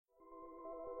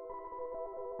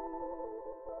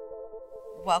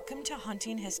Welcome to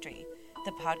Haunting History,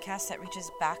 the podcast that reaches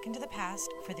back into the past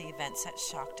for the events that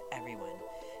shocked everyone.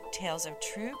 Tales of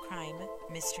true crime,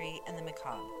 mystery, and the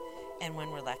macabre. And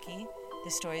when we're lucky, the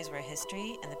stories where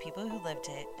history and the people who lived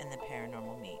it and the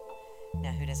paranormal meet.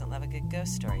 Now, who doesn't love a good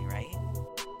ghost story, right?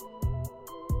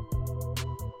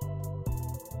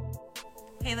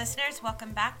 Hey listeners,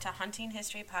 welcome back to Haunting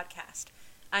History Podcast.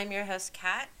 I'm your host,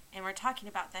 Kat, and we're talking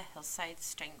about the Hillside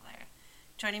Strangler.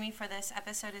 Joining me for this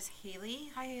episode is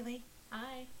Haley. Hi, Haley.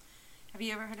 Hi. Have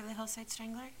you ever heard of the Hillside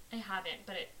Strangler? I haven't,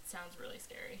 but it sounds really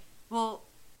scary. Well,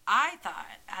 I thought,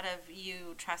 out of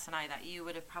you, Tress, and I, that you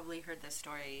would have probably heard this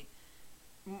story,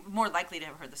 more likely to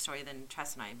have heard the story than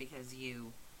Tress and I, because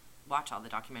you watch all the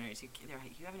documentaries.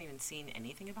 You haven't even seen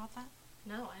anything about that?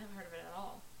 No, I haven't heard of it at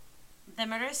all. The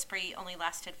murder spree only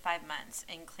lasted 5 months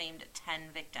and claimed 10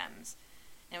 victims.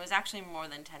 And it was actually more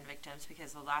than 10 victims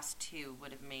because the last 2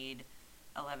 would have made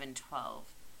 11,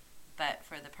 12. But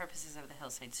for the purposes of the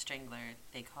Hillside Strangler,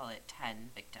 they call it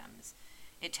 10 victims.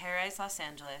 It terrorized Los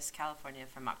Angeles, California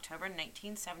from October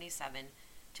 1977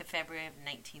 to February of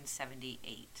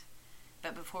 1978.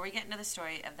 But before we get into the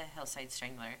story of the Hillside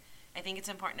Strangler, I think it's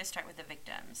important to start with the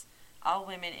victims. All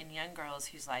women and young girls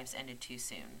whose lives ended too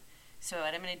soon. So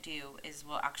what I'm going to do is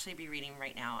we'll actually be reading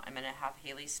right now. I'm going to have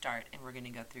Haley start, and we're going to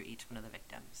go through each one of the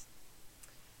victims.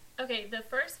 Okay, the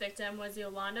first victim was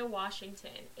Yolanda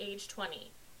Washington, age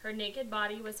 20. Her naked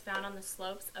body was found on the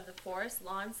slopes of the Forest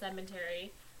Lawn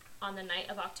Cemetery on the night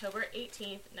of October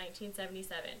 18,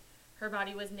 1977. Her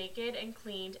body was naked and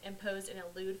cleaned and posed in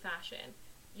a lewd fashion.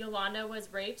 Yolanda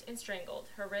was raped and strangled.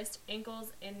 Her wrist,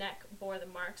 ankles, and neck bore the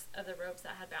marks of the ropes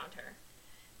that had bound her.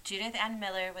 Judith Ann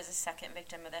Miller was the second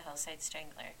victim of the Hillside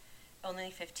Strangler, only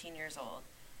 15 years old.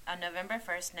 On November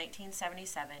 1st,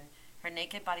 1977, her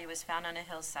naked body was found on a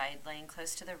hillside laying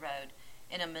close to the road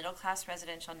in a middle-class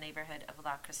residential neighborhood of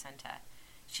La Crescenta.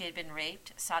 She had been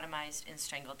raped, sodomized, and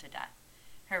strangled to death.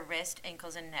 Her wrist,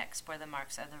 ankles, and neck bore the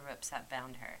marks of the ropes that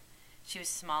bound her. She was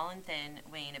small and thin,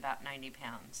 weighing about 90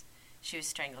 pounds. She was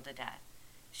strangled to death.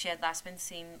 She had last been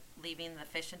seen leaving the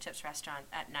fish and chips restaurant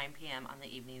at 9 p.m. on the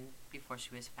evening before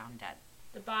she was found dead.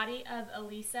 The body of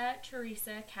Elisa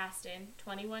Teresa Caston,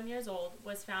 21 years old,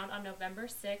 was found on November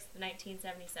 6,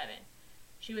 1977.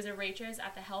 She was a waitress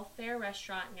at the Health Fair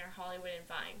restaurant near Hollywood and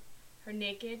Vine. Her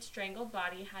naked, strangled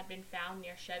body had been found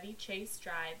near Chevy Chase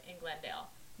Drive in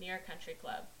Glendale, near a country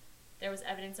club. There was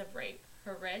evidence of rape.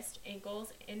 Her wrist,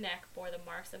 ankles, and neck bore the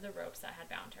marks of the ropes that had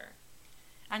bound her.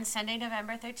 On Sunday,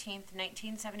 November 13,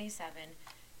 1977,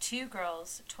 2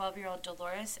 girls, 12-year-old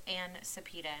Dolores Ann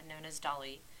Cepeda, known as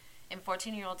Dolly, and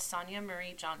 14-year-old Sonia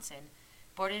Marie Johnson,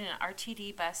 boarded an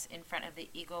RTD bus in front of the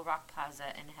Eagle Rock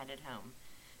Plaza and headed home.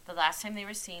 The last time they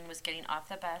were seen was getting off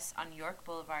the bus on York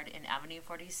Boulevard in Avenue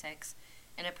 46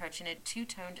 and approaching a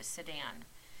 2-toned sedan.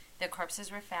 The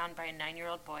corpses were found by a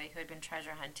 9-year-old boy who had been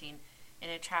treasure hunting in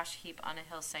a trash heap on a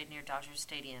hillside near Dodger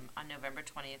Stadium on November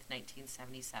 20,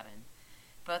 1977.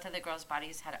 Both of the girls'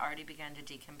 bodies had already begun to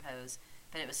decompose,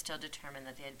 but it was still determined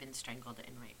that they had been strangled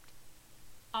and raped.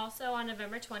 Also on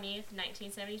November 20th,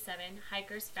 1977,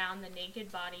 hikers found the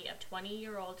naked body of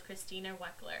 20-year-old Christina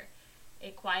Weckler, a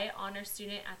quiet honor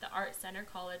student at the Art Center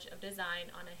College of Design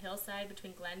on a hillside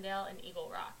between Glendale and Eagle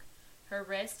Rock. Her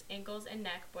wrist, ankles, and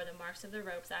neck bore the marks of the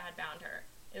ropes that had bound her.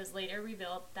 It was later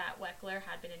revealed that Weckler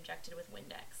had been injected with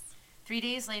Windex. 3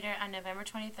 days later, on November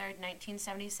 23,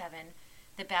 1977,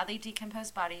 the badly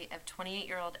decomposed body of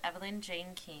 28-year-old Evelyn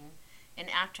Jane King, an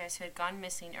actress who had gone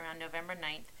missing around November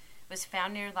 9th, was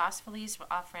found near Los Feliz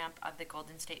off-ramp of the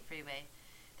Golden State Freeway.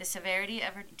 The severity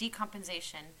of her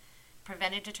decomposition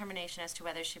prevented determination as to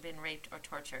whether she had been raped or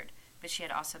tortured, but she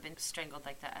had also been strangled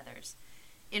like the others.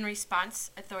 In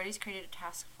response, authorities created a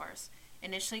task force,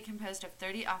 initially composed of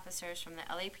 30 officers from the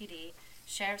LAPD,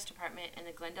 Sheriff's Department, and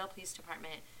the Glendale Police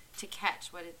Department, to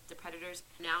catch what the predators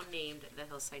now named the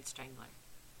Hillside Strangler.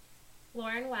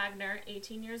 Lauren Wagner,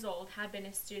 18 years old, had been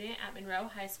a student at Monroe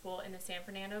High School in the San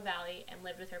Fernando Valley and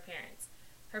lived with her parents.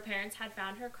 Her parents had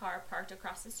found her car parked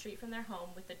across the street from their home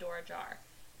with the door ajar.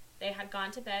 They had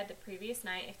gone to bed the previous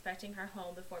night expecting her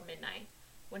home before midnight.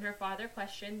 When her father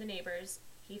questioned the neighbors,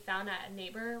 he found that a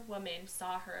neighbor woman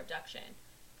saw her abduction.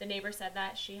 The neighbor said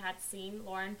that she had seen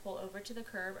Lauren pull over to the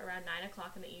curb around 9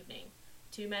 o'clock in the evening.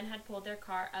 2 men had pulled their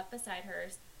car up beside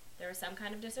hers. There was some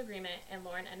kind of disagreement, and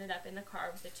Lauren ended up in the car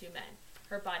with the 2 men.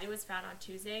 Her body was found on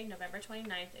Tuesday, November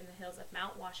 29th, in the hills of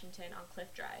Mount Washington on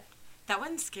Cliff Drive. That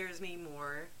one scares me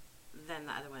more than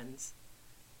the other ones.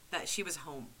 That she was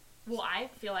home. Well, I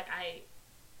feel like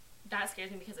that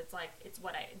scares me because it's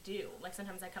what I do. Like,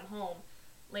 sometimes I come home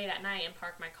late at night and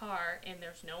park my car, and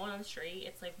there's no one on the street.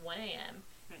 It's like 1 a.m.,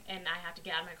 and I have to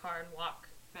get out of my car and walk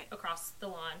across the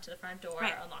lawn to the front door,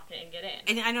 unlock it, and get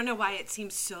in. And I don't know why it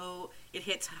seems so, it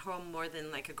hits home more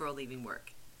than like a girl leaving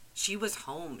work. She was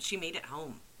home. She made it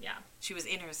home. Yeah. She was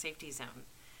in her safety zone.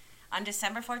 On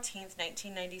December 14th,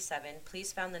 1997,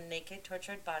 police found the naked,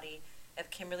 tortured body of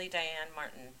Kimberly Diane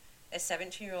Martin, a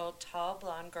 17-year-old tall,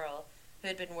 blonde girl who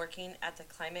had been working at the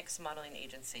Climax Modeling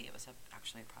Agency. It was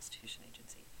actually a prostitution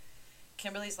agency.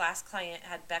 Kimberly's last client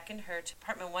had beckoned her to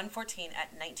apartment 114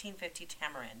 at 1950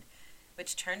 Tamarind,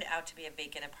 which turned out to be a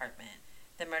vacant apartment.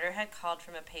 The murder had called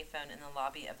from a payphone in the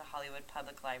lobby of the Hollywood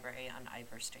Public Library on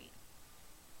Ivor Street.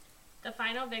 The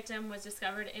final victim was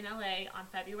discovered in LA on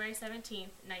February 17,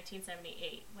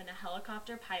 1978, when a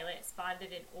helicopter pilot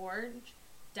spotted an orange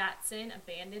Datsun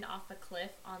abandoned off a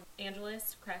cliff on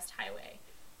Angeles Crest Highway.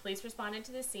 Police responded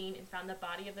to the scene and found the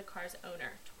body of the car's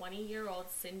owner, 20-year-old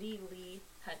Cindy Lee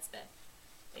Hudspeth,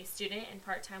 a student and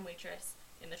part-time waitress,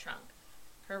 in the trunk.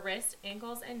 Her wrists,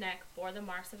 ankles, and neck bore the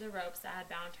marks of the ropes that had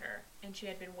bound her, and she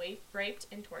had been raped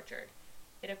and tortured.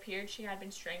 It appeared she had been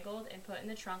strangled and put in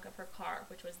the trunk of her car,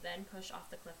 which was then pushed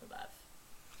off the cliff above.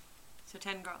 So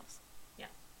 10 girls. Yeah.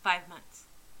 5 months.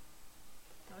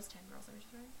 That was 10 girls,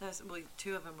 I was right?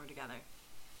 2 of them were together.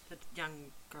 The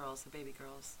young girls, the baby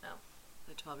girls. Oh.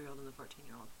 The 12-year-old and the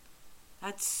 14-year-old.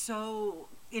 That's so...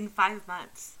 in 5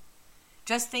 months.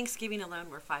 Just Thanksgiving alone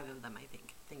were 5 of them, I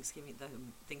think. Thanksgiving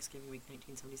week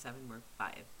 1977 were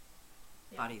 5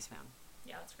 bodies found.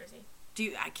 Yeah, that's crazy.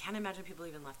 I can't imagine people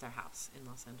even left their house in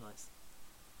Los Angeles.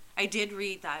 I did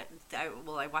read that,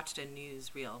 I watched a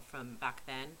news reel from back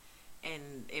then,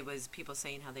 and it was people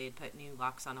saying how they had put new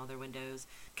locks on all their windows,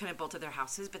 kind of bolted their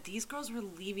houses, but these girls were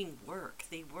leaving work.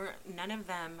 None of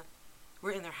them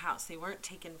were in their house. They weren't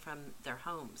taken from their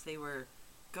homes. They were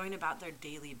going about their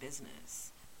daily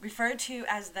business. Referred to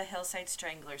as the Hillside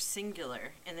Stranglers,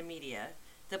 singular, in the media,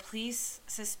 the police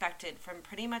suspected from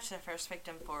pretty much the first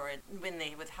victim forward, when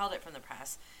they withheld it from the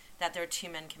press, that there were 2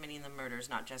 men committing the murders,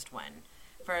 not just one.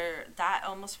 For that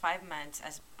almost 5 months,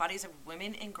 as bodies of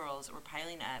women and girls were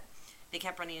piling up, they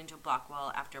kept running into block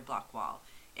wall after block wall.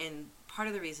 And part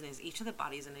of the reason is each of the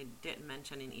bodies, and I didn't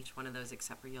mention in each one of those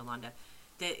except for Yolanda,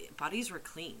 the bodies were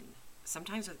clean,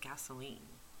 sometimes with gasoline.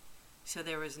 So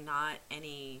there was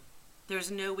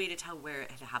no way to tell where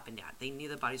it had happened at. They knew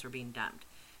the bodies were being dumped.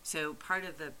 So part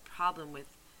of the problem with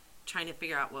trying to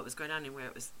figure out what was going on and where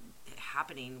it was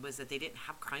happening was that they didn't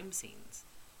have crime scenes.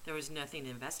 There was nothing to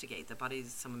investigate. The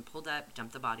bodies, someone pulled up,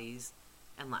 dumped the bodies,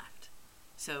 and left.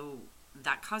 So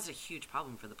that caused a huge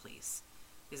problem for the police,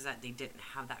 is that they didn't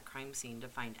have that crime scene to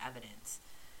find evidence.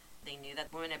 They knew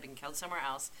that women had been killed somewhere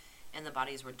else and the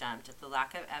bodies were dumped. The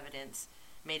lack of evidence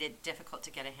made it difficult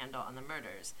to get a handle on the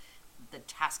murders. The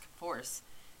task force,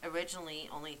 originally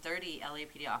only 30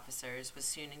 LAPD officers, was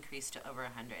soon increased to over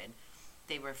 100.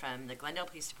 They were from the Glendale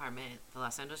Police Department, the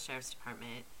Los Angeles Sheriff's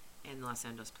Department, and the Los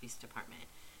Angeles Police Department.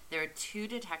 There were 2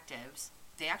 detectives.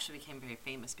 They actually became very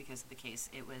famous because of the case.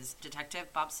 It was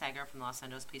Detective Bob Sager from the Los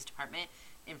Angeles Police Department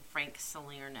and Frank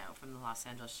Salerno from the Los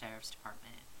Angeles Sheriff's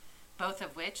Department. Both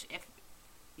of which, if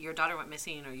your daughter went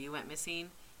missing or you went missing,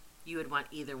 you would want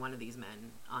either one of these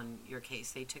men on your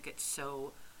case. They took it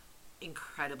so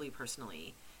incredibly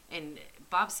personally. And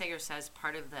Bob Sager says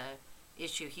part of the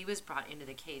issue, he was brought into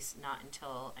the case not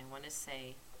until, I want to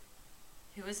say,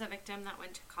 who was the victim that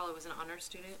went to college, was an honor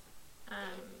student?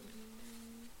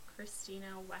 Christina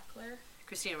Weckler.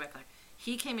 Christina Weckler.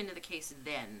 He came into the case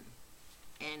then,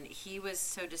 and he was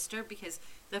so disturbed because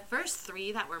the first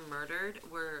 3 that were murdered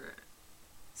were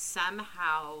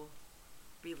somehow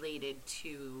related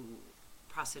to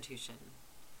prostitution.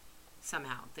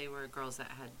 Somehow. They were girls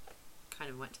that had kind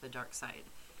of went to the dark side.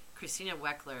 Christina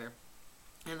Weckler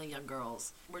and the young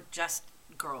girls were just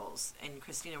girls, and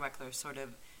Christina Weckler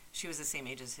she was the same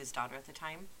age as his daughter at the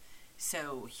time.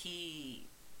 So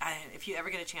if you ever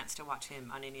get a chance to watch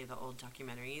him on any of the old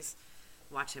documentaries,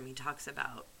 watch him. He talks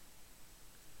about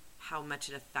how much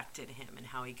it affected him and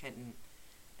how he couldn't.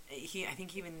 I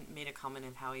think he even made a comment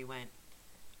of how he went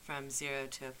from 0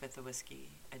 to a 5th of whiskey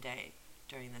a day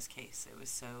during this case. It was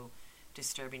so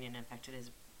disturbing and affected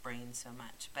his brain so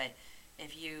much. But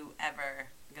if you ever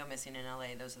go missing in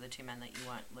LA, those are the 2 men that you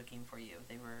want looking for you.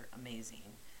 They were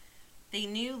amazing. They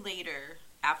knew later,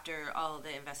 after all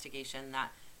the investigation,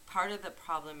 that part of the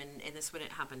problem, and this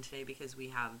wouldn't happen today because we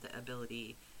have the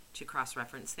ability to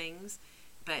cross-reference things,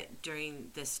 but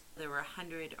during this, there were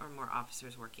 100 or more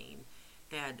officers working.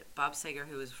 They had Bob Sager,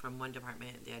 who was from one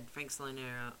department. They had Frank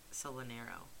Salerno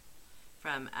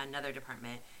from another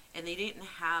department, and they didn't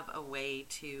have a way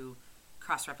to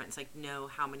cross-reference, like know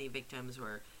how many victims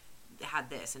had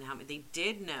this and how many. They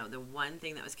did know the one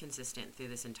thing that was consistent through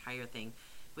this entire thing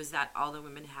was that all the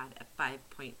women had a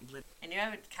 5-point I knew I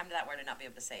would come to that word and not be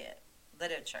able to say it.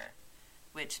 Ligature,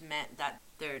 which meant that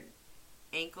their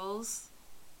ankles,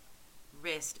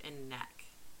 wrist, and neck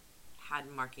had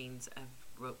markings of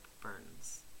rope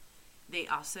burns. They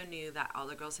also knew that all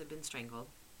the girls had been strangled.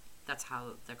 That's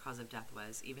how their cause of death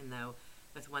was, even though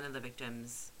with one of the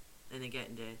victims, then they get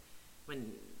into,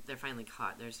 when they're finally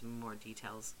caught, there's more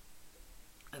details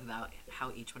about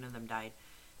how each one of them died.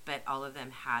 But all of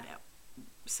them had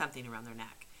something around their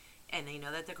neck. And they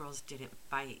know that the girls didn't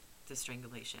fight the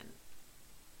strangulation.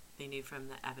 They knew from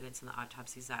the evidence in the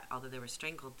autopsies that although they were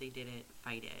strangled, they didn't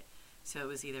fight it. So it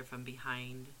was either from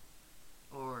behind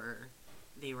or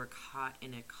they were caught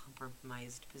in a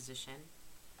compromised position.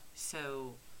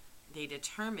 So they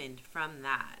determined from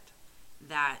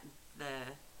that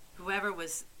whoever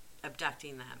was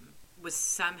abducting them was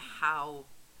somehow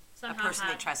a person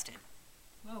they trusted.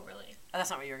 Oh, really? Oh, that's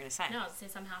not what you were going to say. No, I was going to say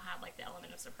somehow had, like, the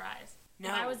element of surprise. No.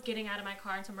 If I was getting out of my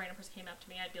car and some random person came up to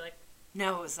me, I'd be like...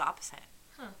 No, it was the opposite.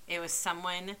 Huh. It was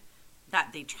someone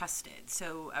that they trusted.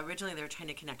 So originally they were trying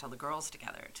to connect all the girls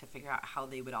together to figure out how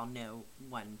they would all know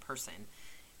one person.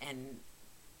 And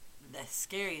the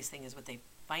scariest thing is what they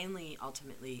finally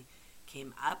ultimately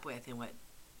came up with, and what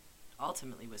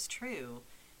ultimately was true,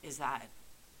 is that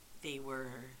they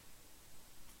were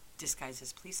disguised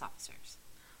as police officers.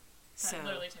 That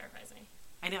literally terrifies me.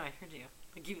 I know, I heard you.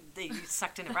 Like you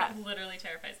sucked in a breath. Literally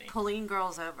terrifies me. Pulling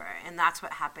girls over, and that's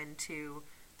what happened to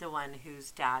the one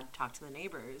whose dad talked to the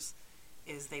neighbors.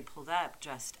 Is they pulled up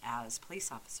just as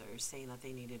police officers, saying that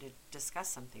they needed to discuss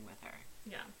something with her.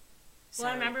 Yeah. So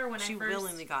well, I remember when she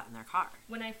willingly got in their car.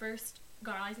 When I first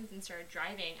got my license and started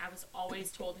driving, I was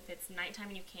always told if it's nighttime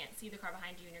and you can't see the car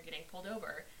behind you and you're getting pulled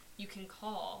over, you can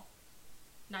call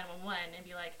 911 and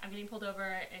be like, I'm getting pulled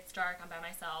over, it's dark, I'm by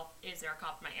myself, is there a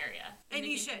cop in my area? And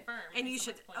you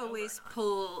should always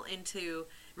pull into,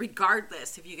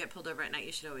 regardless if you get pulled over at night,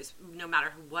 you should always, no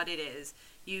matter what it is,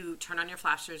 you turn on your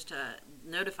flashers to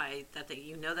notify that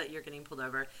you know that you're getting pulled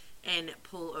over, and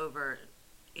pull over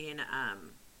in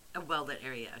a well-lit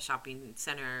area, a shopping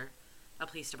center, a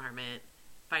police department,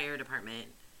 fire department.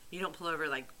 You don't pull over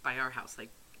like by our house,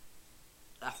 like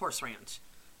a horse ranch.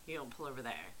 You don't pull over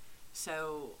there.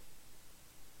 So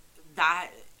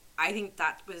that, I think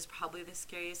that was probably the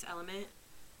scariest element.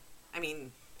 I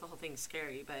mean, the whole thing's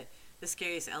scary, but the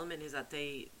scariest element is that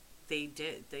they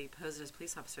posed as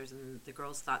police officers, and the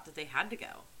girls thought that they had to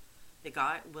go. They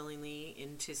got willingly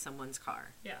into someone's car.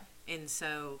 Yeah. And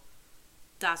so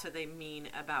that's what they mean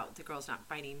about the girls not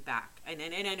fighting back. And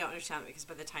I don't understand it, because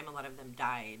by the time a lot of them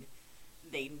died,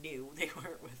 they knew they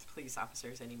weren't with police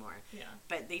officers anymore. Yeah.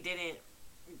 But they didn't,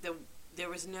 there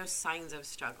was no signs of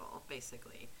struggle,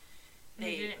 basically.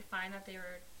 They didn't find that they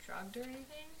were drugged or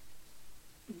anything?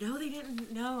 No, they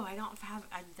didn't. No, I didn't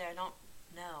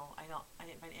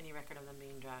find any record of them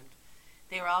being drugged.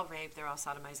 They were all raped, they were all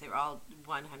sodomized, they were all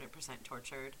 100%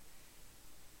 tortured.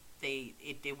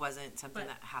 It wasn't something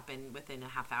that happened within a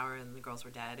half hour and the girls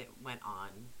were dead. It went on.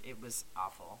 It was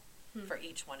awful for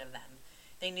each one of them.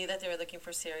 They knew that they were looking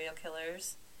for serial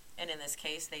killers, and in this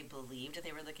case, they believed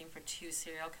they were looking for 2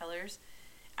 serial killers.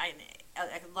 A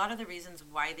lot of the reasons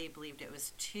why they believed it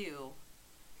was 2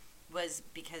 was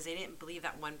because they didn't believe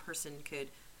that one person could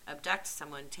abduct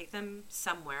someone, take them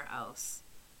somewhere else,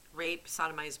 rape,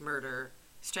 sodomize, murder,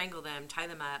 strangle them, tie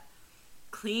them up,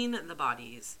 clean the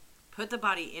bodies, put the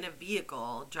body in a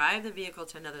vehicle, drive the vehicle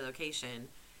to another location,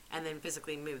 and then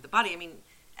physically move the body. I mean,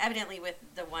 evidently with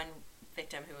the one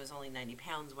victim who was only 90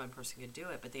 pounds, one person could do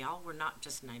it, but they all were not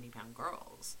just 90-pound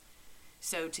girls.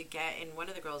 So and one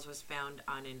of the girls was found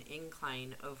on an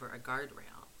incline over a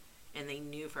guardrail, and they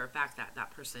knew for a fact that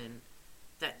that person,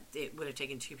 that it would have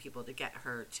taken 2 people to get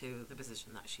her to the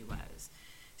position that she was.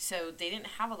 So they didn't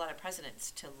have a lot of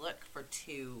precedents to look for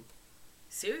 2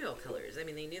 serial killers. I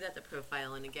mean, they knew that the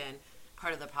profile, and again,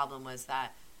 part of the problem was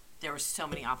that there were so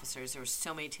many officers, there were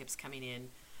so many tips coming in.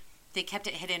 They kept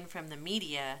it hidden from the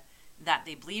media that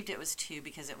they believed it was 2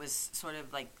 because it was sort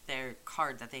of like their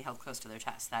card that they held close to their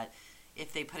chest, that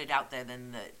if they put it out there,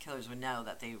 then the killers would know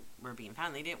that they were being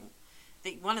found.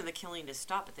 They wanted the killing to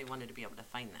stop, but they wanted to be able to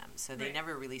find them. So they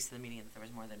never released to the media that there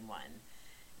was more than 1.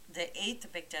 The 8th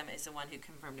victim is the one who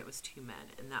confirmed it was 2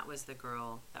 men, and that was the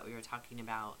girl that we were talking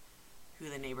about, who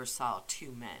the neighbors saw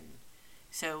 2 men.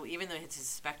 So even though they had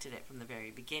suspected it from the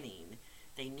very beginning,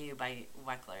 they knew by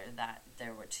Weckler that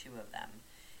there were 2 of them.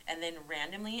 And then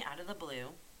randomly, out of the blue,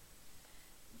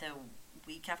 the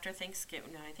week after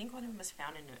Thanksgiving, no, I think one of them was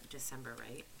found in December,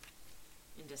 right?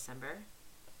 In December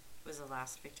was the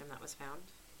last victim that was found.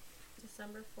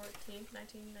 December 14th,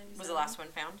 1997. Was the last one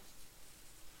found?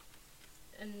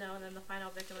 And then the final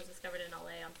victim was discovered in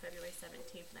LA on February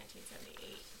 17th,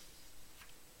 1978.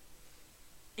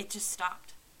 It just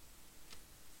stopped.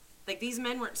 Like, these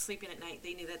men weren't sleeping at night.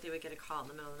 They knew that they would get a call in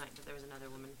the middle of the night that there was another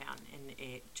woman found, and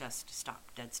it just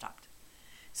stopped, dead stopped.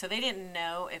 So they didn't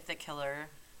know if the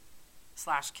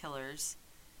killer/killers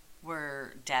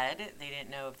were dead. They didn't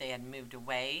know if they had moved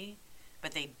away,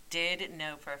 but they did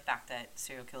know for a fact that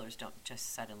serial killers don't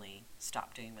just suddenly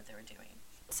stop doing what they were doing.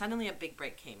 Suddenly a big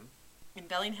break came. In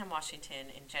Bellingham, Washington,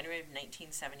 in January of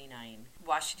 1979,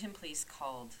 Washington police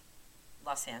called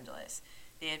Los Angeles.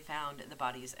 They had found the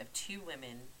bodies of 2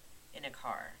 women in a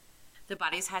car. The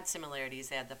bodies had similarities.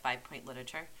 They had the 5-point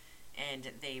ligature,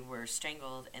 and they were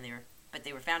strangled, but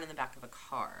they were found in the back of a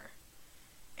car.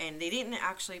 And they didn't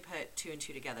actually put 2 and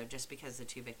 2 together just because the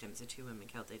 2 victims, the 2 women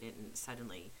killed. They didn't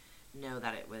suddenly know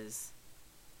that it was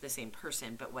the same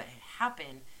person. But what had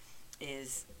happened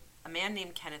is a man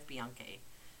named Kenneth Bianchi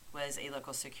was a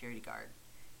local security guard.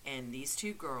 And these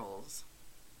 2 girls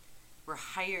were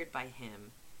hired by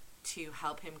him to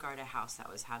help him guard a house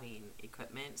that was having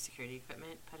security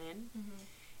equipment put in. Mm-hmm.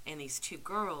 And these 2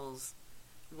 girls,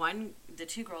 the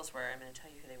 2 girls were, I'm going to tell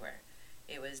you who they were.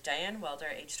 It was Diane Welder,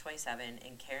 age 27,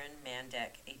 and Karen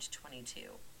Mandick, age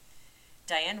 22.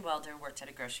 Diane Welder worked at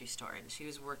a grocery store, and she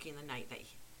was working the night that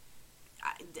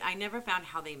I never found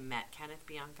how they met Kenneth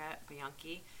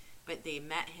Bianchi, but they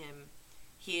met him.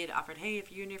 He had offered, hey,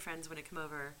 if you and your friends want to come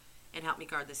over and help me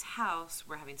guard this house,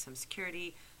 we're having some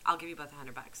security, I'll give you both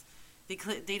 $100.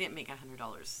 They didn't make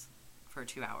 $100 for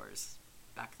 2 hours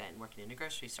back then working in a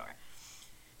grocery store.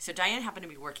 So Diane happened to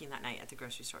be working that night at the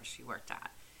grocery store she worked at.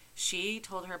 She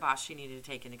told her boss she needed to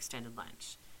take an extended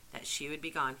lunch, that she would be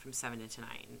gone from 7 to 9.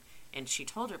 And she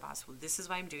told her boss, well, this is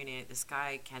why I'm doing it. This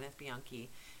guy, Kenneth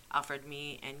Bianchi, offered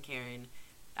me and Karen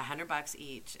 $100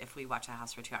 each if we watch the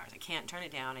house for 2 hours. I can't turn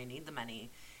it down. I need the money.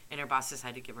 And her boss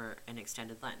decided to give her an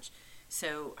extended lunch.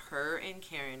 So her and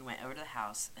Karen went over to the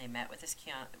house. They met with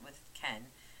Ken,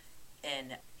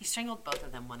 and he strangled both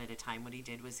of them one at a time. What he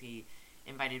did was he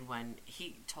invited one.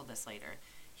 He told us later.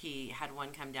 He had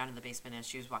one come down to the basement as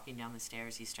she was walking down the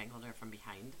stairs. He strangled her from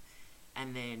behind,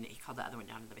 and then he called the other one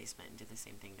down to the basement and did the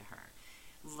same thing to her.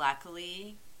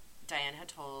 Luckily, Diane had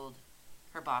told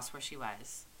her boss where she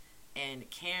was, and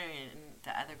Karen,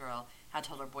 the other girl, had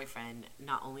told her boyfriend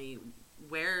not only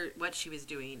what she was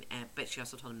doing, but she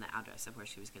also told him the address of where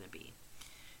she was going to be.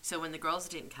 So when the girls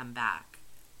didn't come back,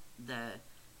 the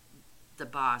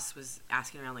boss was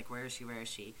asking around, like, where is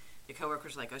she? The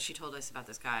coworkers were like, oh, she told us about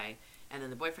this guy. And then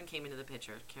the boyfriend came into the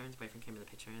picture. Karen's boyfriend came into the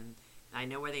picture, and I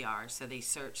know where they are. So they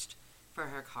searched for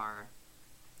her car,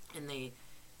 and they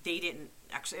didn't,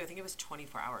 actually, I think it was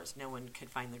 24 hours. No one could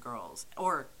find the girls,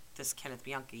 or this Kenneth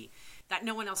Bianchi, that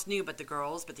no one else knew but the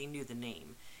girls, but they knew the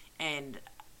name. And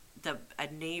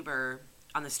a neighbor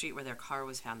on the street where their car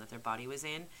was found, that their body was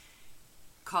in,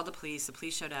 called the police. The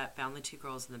police showed up, found the 2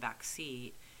 girls in the back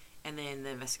seat, and then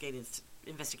the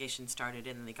investigation started,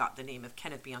 and they got the name of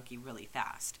Kenneth Bianchi really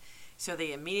fast. So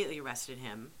they immediately arrested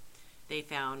him. They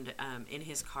found in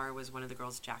his car was one of the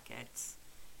girls' jackets,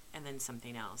 and then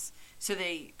something else. So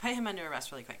they put him under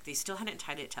arrest really quick. They still hadn't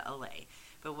tied it to LA.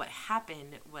 But what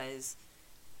happened was,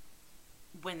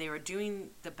 when they were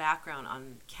doing the background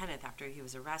on Kenneth after he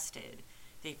was arrested,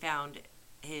 they found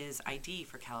his ID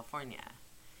for California.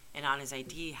 And on his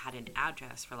ID had an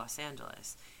address for Los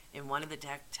Angeles. And one of the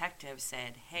detectives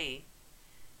said, hey,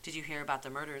 did you hear about the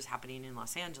murders happening in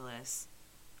Los Angeles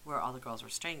where all the girls were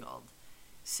strangled?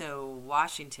 So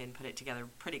Washington put it together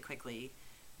pretty quickly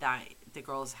that the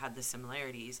girls had the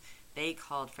similarities. They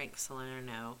called Frank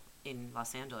Salerno in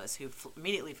Los Angeles, who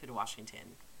immediately flew to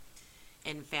Washington,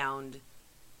 and found,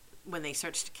 when they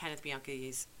searched Kenneth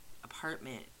Bianchi's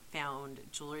apartment, found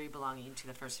jewelry belonging to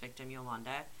the first victim,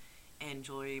 Yolanda, and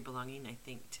jewelry belonging, I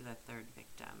think, to the 3rd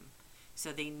victim.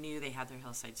 So they knew they had their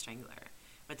Hillside Strangler.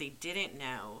 What they didn't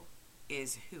know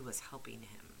is who was helping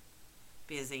him,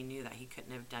 because they knew that he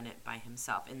couldn't have done it by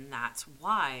himself. And that's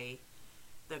why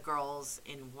the girls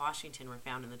in Washington were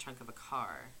found in the trunk of a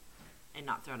car and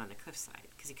not thrown on a cliffside,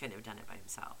 because he couldn't have done it by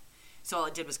himself. So all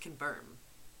it did was confirm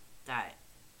that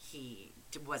he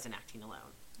wasn't acting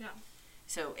alone. Yeah.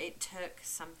 So it took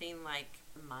something like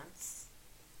months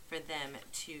for them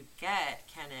to get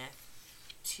Kenneth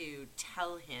to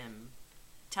tell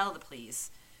the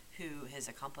police who his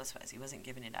accomplice was. He wasn't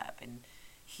giving it up. And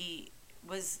he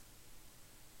was,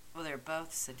 well, they're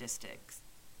both sadistic,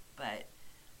 but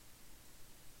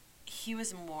he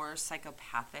was more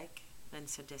psychopathic than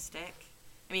sadistic.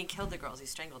 I mean, he killed the girls. He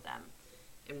strangled them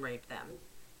and raped them.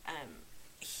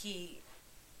 He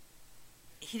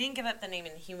didn't give up the name,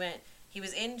 and he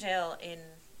was in jail in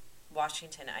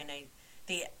Washington.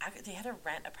 They had to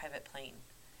rent a private plane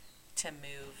to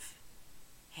move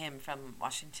him from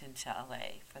Washington to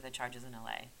L.A. for the charges in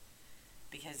L.A.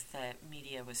 because the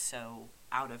media was so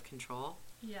out of control.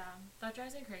 Yeah, that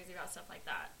drives me crazy about stuff like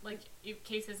that. Like,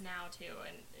 cases now, too,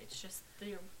 and it's just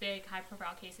the big,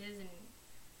 high-profile cases, and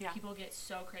people get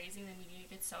so crazy, and the media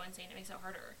gets so insane, it makes it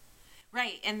harder.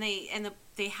 Right, and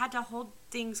they had to hold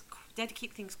things, they had to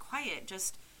keep things quiet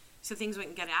just so things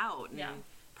wouldn't get out. And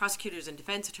prosecutors and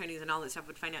defense attorneys and all that stuff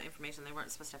would find out information they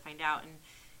weren't supposed to find out.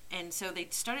 And so they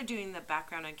started doing the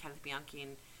background on Kenneth Bianchi,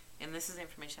 and this is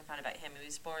information I found about him. He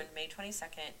was born May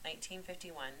 22nd,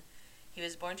 1951. He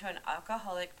was born to an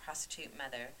alcoholic prostitute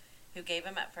mother who gave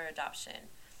him up for adoption.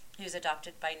 He was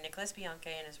adopted by Nicholas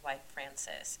Bianchi and his wife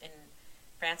Frances. And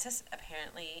Frances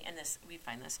apparently, and this we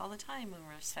find this all the time when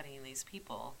we're studying these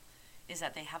people, is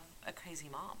that they have a crazy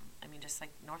mom. I mean, just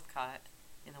like Northcott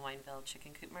in the Wineville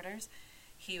chicken coop murders.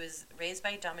 He was raised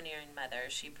by a domineering mother.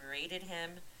 She berated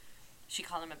him. She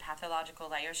called him a pathological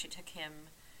liar. She took him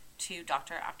to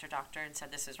doctor after doctor and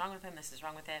said, this is wrong with him, this is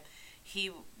wrong with him.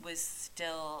 He was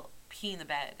still peeing the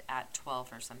bed at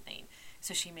 12 or something.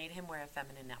 So she made him wear a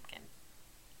feminine napkin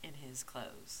in his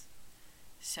clothes.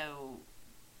 So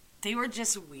they were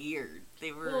just weird.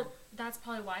 They were... Well, that's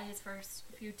probably why his first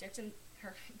few victims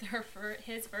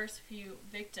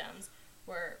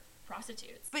were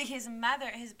prostitutes. But his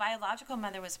biological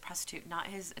mother was a prostitute, not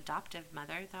his adoptive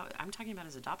mother. I'm talking about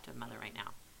his adoptive mother right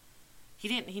now.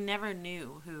 He never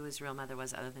knew who his real mother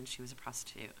was other than she was a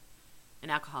prostitute. An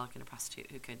alcoholic and a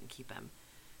prostitute who couldn't keep him.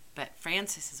 But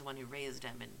Frances is the one who raised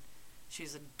him, and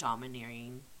she's a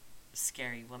domineering,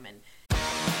 scary woman.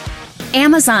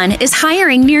 Amazon is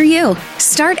hiring near you.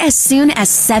 Start as soon as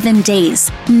 7 days.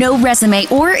 No resume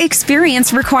or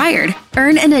experience required.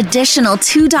 Earn an additional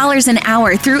 $2 an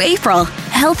hour through April.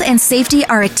 Health and safety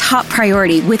are a top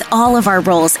priority with all of our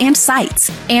roles and sites.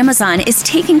 Amazon is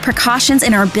taking precautions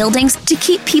in our buildings to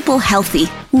keep people healthy.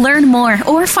 Learn more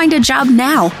or find a job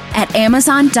now at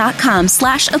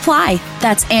amazon.com/apply.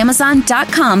 That's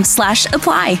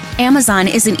amazon.com/apply. Amazon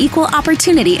is an equal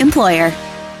opportunity employer.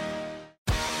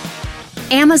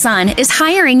 Amazon is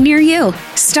hiring near you.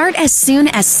 Start as soon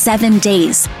as 7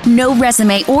 days. No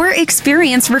resume or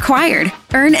experience required.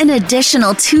 Earn an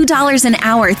additional $2 an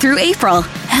hour through April.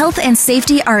 Health and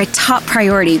safety are a top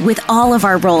priority with all of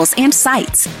our roles and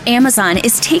sites. Amazon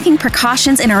is taking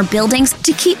precautions in our buildings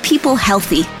to keep people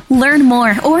healthy. Learn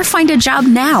more or find a job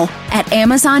now at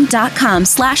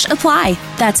amazon.com/apply.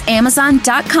 That's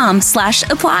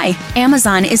amazon.com/apply.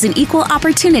 Amazon is an equal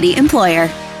opportunity employer.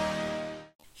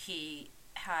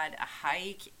 Had a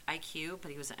high IQ, but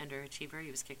he was an underachiever.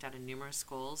 He was kicked out of numerous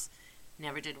schools,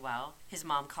 never did well. His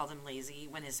mom called him lazy.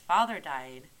 When his father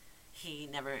died, he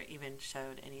never even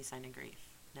showed any sign of grief.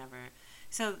 Never.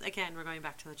 So, again, we're going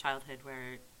back to the childhood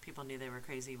where people knew they were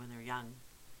crazy when they were young.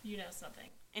 You know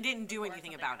something. And didn't do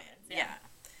anything about it. Yeah.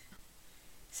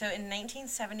 So, in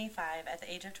 1975, at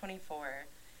the age of 24,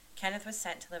 Kenneth was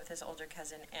sent to live with his older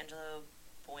cousin, Angelo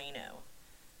Bueno,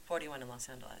 41 in Los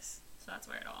Angeles. So that's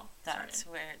where it all started. That's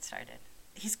where it started.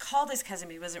 He's called his cousin,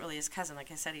 but he wasn't really his cousin.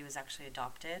 Like I said, he was actually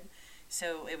adopted.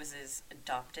 So it was his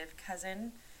adoptive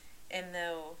cousin. And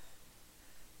though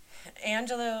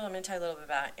Angelo, I'm going to tell you a little bit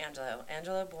about Angelo.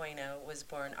 Angelo Bueno was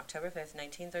born October 5th,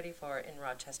 1934 in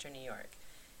Rochester, New York,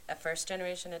 a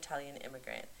first-generation Italian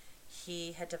immigrant.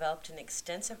 He had developed an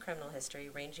extensive criminal history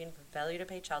ranging from failure to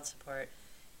pay child support,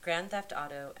 grand theft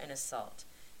auto, and assault.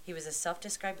 He was a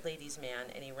self-described ladies' man,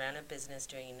 and he ran a business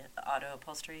doing auto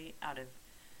upholstery out of...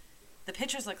 The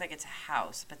pictures look like it's a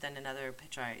house, but then another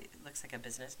picture looks like a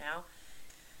business now.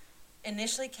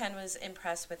 Initially, Ken was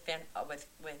impressed with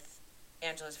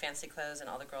Angelo's fancy clothes and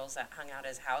all the girls that hung out at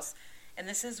his house. And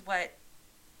this is what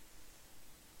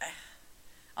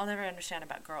I'll never understand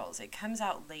about girls. It comes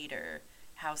out later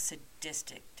how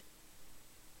sadistic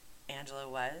Angelo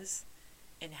was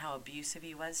and how abusive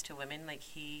he was to women. Like,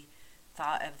 he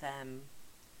thought of them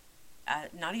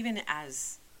not even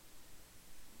as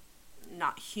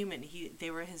not human. They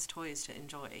were his toys to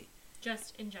enjoy.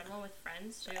 Just in general with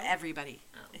friends too? Everybody.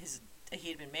 Oh. He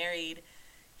had been married.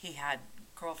 He had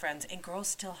girlfriends, and girls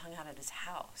still hung out at his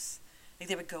house. Like,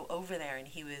 they would go over there, and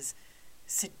he was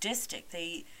sadistic.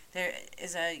 There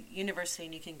is a university,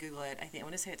 and you can Google it. I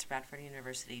want to say it's Radford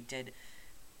University, did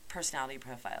personality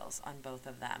profiles on both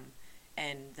of them.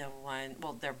 And the one,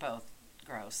 well, they're both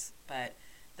gross, but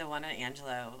the one on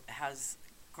Angelo has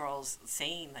girls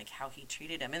saying, like, how he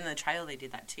treated them. In the trial, they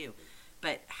did that too.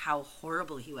 But how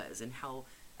horrible he was and how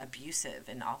abusive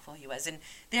and awful he was. And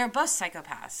they're both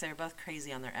psychopaths. They're both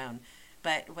crazy on their own.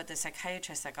 But what the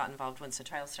psychiatrist that got involved once the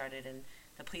trial started and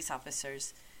the police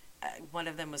officers, one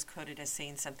of them was quoted as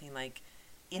saying something like,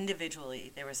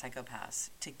 individually, they were psychopaths.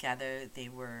 Together, they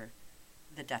were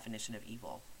the definition of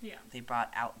evil. Yeah. They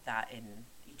brought out that in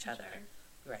each other.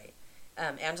 Right.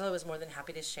 Angelo was more than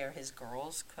happy to share his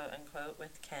girls, quote unquote,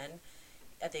 with Ken.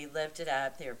 They lived it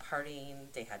up. They were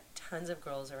partying. They had tons of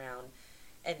girls around.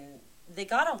 And they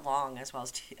got along as well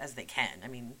as they can. I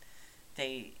mean,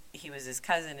 he was his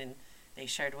cousin, and they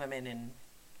shared women and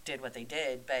did what they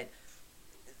did, but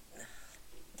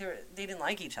they didn't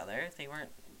like each other. They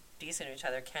weren't decent to each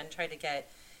other. Ken tried to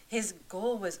get, his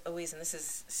goal was always, and this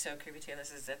is so creepy too, and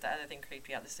this is the other thing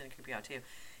creepy out, this didn't creep you out too.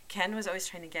 Ken was always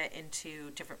trying to get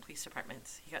into different police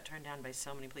departments. He got turned down by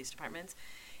so many police departments.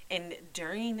 And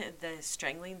during the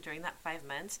strangling, during that 5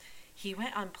 months, he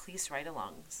went on police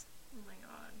ride-alongs. Oh my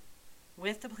God.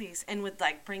 With the police, and would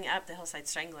like bring up the Hillside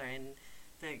Strangler and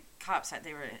the cops that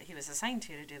he was assigned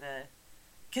to do the,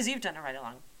 because you've done a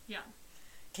ride-along. Yeah.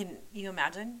 Can you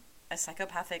imagine a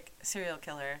psychopathic serial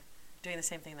killer doing the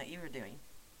same thing that you were doing?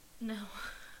 No.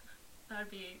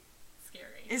 That'd be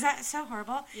scary. Is that so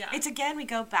horrible? Yeah. It's, again, we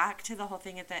go back to the whole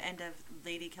thing at the end of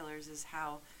Lady Killers, is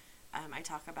how I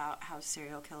talk about how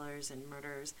serial killers and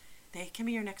murderers, they can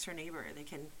be your next door neighbor.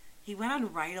 He went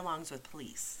on ride-alongs with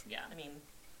police. Yeah. I mean,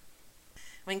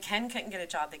 when Ken couldn't get a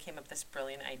job, they came up with this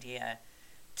brilliant idea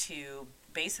to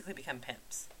basically become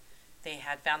pimps. They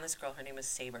had found this girl, her name was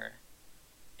Saber,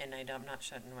 and I'm not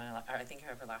sure, I think I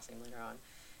have her last name later on,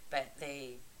 but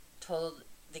they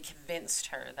convinced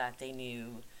her that they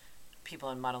knew people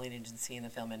in modeling agency and the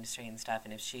film industry and stuff,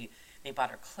 and they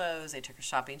bought her clothes, they took her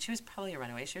shopping. She was probably a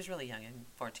runaway. She was really young,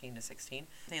 14 to 16.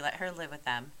 They let her live with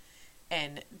them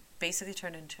and basically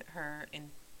turned her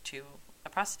into a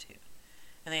prostitute.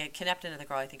 And they had kidnapped another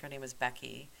girl, I think her name was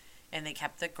Becky, and they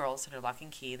kept the girls under lock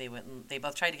and key. They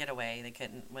both tried to get away. They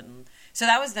wouldn't. So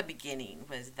that was the beginning,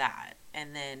 was that.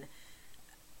 And then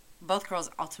both girls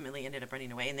ultimately ended up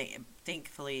running away, and they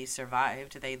thankfully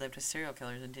survived. They lived with serial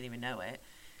killers and didn't even know it.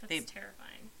 That's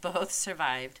terrifying. Both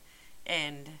survived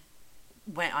and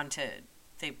went on to,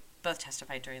 they both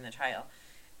testified during the trial.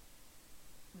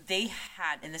 They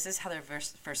had, and this is how their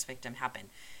first victim happened,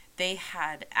 they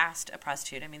had asked a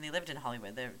prostitute, I mean, they lived in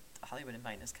Hollywood. Hollywood and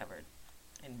Vine is covered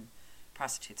in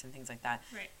prostitutes and things like that.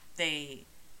 Right. They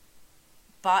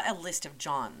bought a list of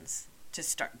Johns to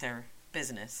start their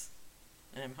business.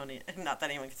 And I'm holding, not that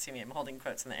anyone can see me, I'm holding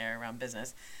quotes in the air around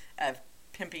business, of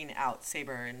pimping out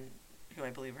Saber, and who I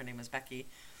believe her name was Becky.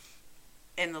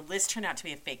 And the list turned out to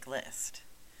be a fake list.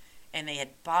 And they had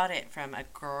bought it from a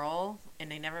girl,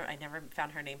 and I never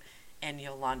found her name, and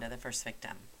Yolanda, the first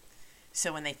victim.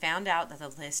 So when they found out that the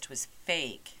list was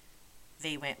fake,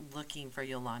 they went looking for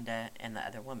Yolanda and the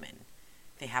other woman.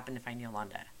 They happened to find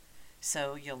Yolanda.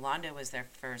 So Yolanda was their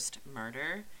first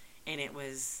murder, and it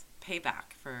was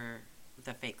payback for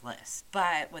the fake list.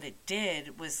 But what it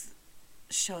did was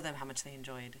show them how much they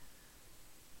enjoyed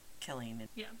killing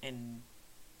and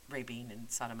raping and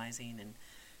sodomizing and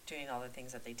doing all the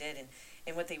things that they did.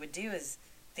 And what they would do is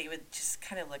they would just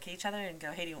kind of look at each other and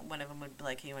go, hey, one of them would be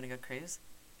like, hey, you want to go cruise?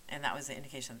 And that was the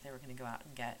indication that they were going to go out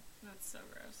and get. That's so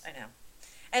gross. I know.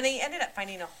 And they ended up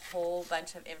finding a whole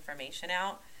bunch of information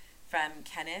out from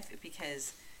Kenneth,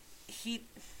 because he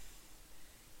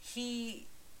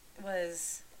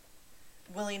was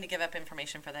willing to give up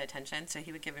information for the attention, so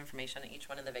he would give information on each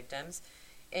one of the victims.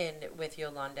 And with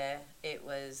Yolanda, it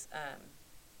was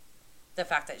the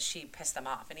fact that she pissed them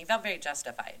off, and he felt very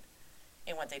justified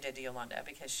in what they did to Yolanda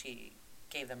because she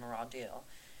gave them a raw deal.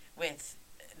 With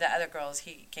the other girls,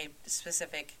 he gave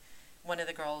specific, one of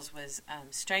the girls was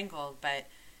strangled, but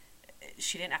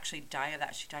she didn't actually die of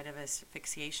that. She died of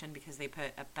asphyxiation because they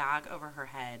put a bag over her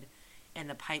head and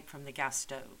the pipe from the gas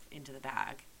stove into the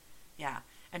bag. Yeah.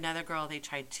 Another girl they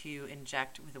tried to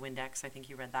inject with a Windex. I think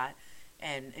you read that.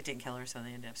 And it didn't kill her, so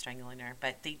they ended up strangling her.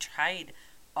 But they tried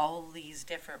all these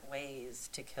different ways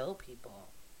to kill people.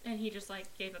 And he just,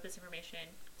 gave up his information,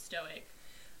 stoic,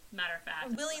 matter of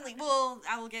fact. Willingly. Well,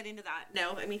 I will get into that.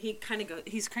 No, I mean,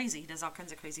 he's crazy. He does all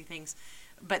kinds of crazy things.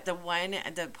 But the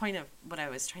point of what I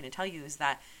was trying to tell you is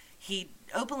that he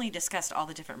openly discussed all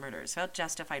the different murders, felt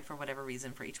justified for whatever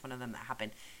reason for each one of them that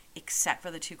happened, except for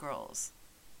the two girls,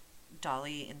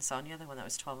 Dolly and Sonia, the one that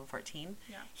was 12 and 14.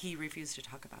 Yeah. He refused to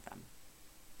talk about them.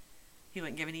 He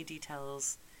wouldn't give any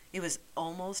details. It was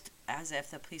almost as if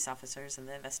the police officers and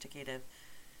the investigative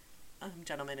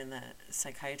gentleman and the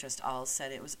psychiatrist all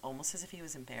said it was almost as if he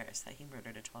was embarrassed that he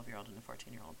murdered a 12-year-old and a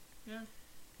 14-year-old. Yeah.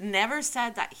 Never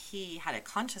said that he had a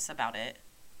conscience about it,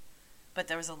 but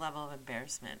there was a level of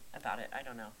embarrassment about it. I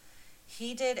don't know.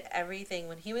 He did everything.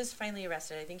 When he was finally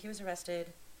arrested, I think he was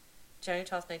arrested January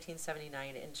 12th,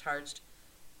 1979, and charged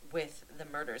with the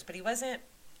murders, but he wasn't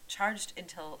charged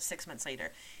until 6 months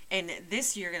later. And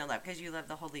this you're going to love, because you love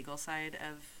the whole legal side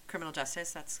of criminal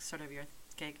justice. That's sort of your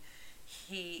gig.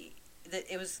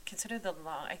 It was considered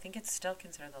I think it's still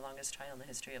considered the longest trial in the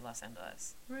history of Los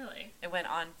Angeles. Really? It went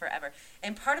on forever.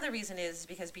 And part of the reason is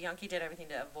because Bianchi did everything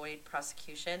to avoid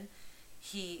prosecution.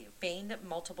 He feigned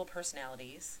multiple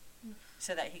personalities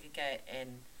so that he could get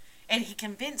in. And he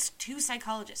convinced two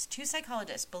psychologists. Two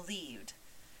psychologists believed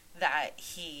that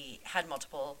he had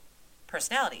multiple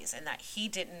personalities and that he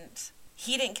didn't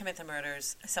commit the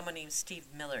murders. Someone named Steve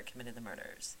Miller committed the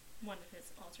murders. One of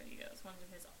his alter egos, one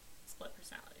of his split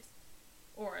personalities.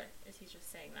 Or is he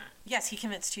just saying that? Yes, he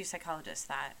convinced two psychologists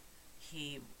that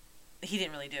he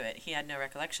didn't really do it. He had no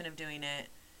recollection of doing it.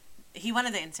 He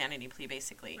wanted the insanity plea,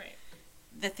 basically. Right.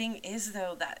 The thing is,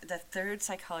 though, that the third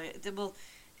psychologist... Well,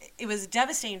 it was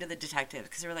devastating to the detective,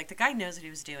 because they were like, the guy knows what he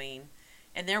was doing,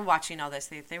 and they're watching all this.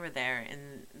 They were there,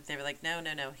 and they were like, no,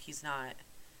 he's not.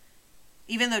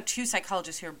 Even though two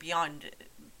psychologists who are beyond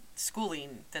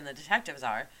schooling than the detectives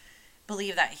are,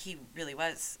 believe that he really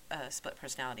was a split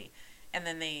personality. And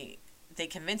then they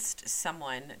convinced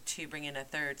someone to bring in a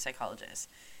third psychologist.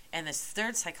 And this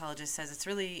third psychologist says it's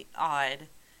really odd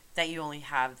that you only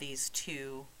have these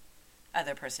two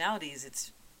other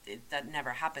personalities. That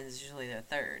never happens. Usually they're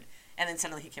third. And then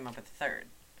suddenly he came up with a third.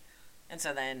 And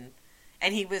so then...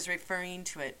 And he was referring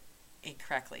to it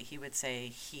incorrectly. He would say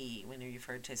he when he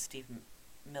referred to Steve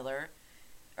Miller.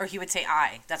 Or he would say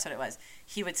I. That's what it was.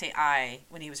 He would say I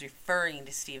when he was referring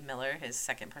to Steve Miller, his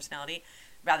second personality,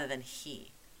 rather than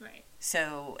he. Right.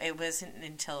 So it wasn't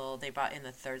until they brought in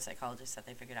the third psychologist that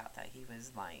they figured out that he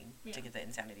was lying to get the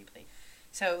insanity plea.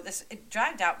 So it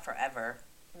dragged out forever.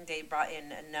 They brought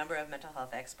in a number of mental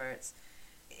health experts.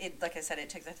 Like I said, it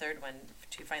took the third one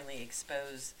to finally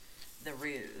expose the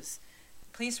ruse.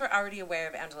 Police were already aware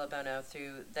of Angelo Bono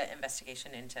through the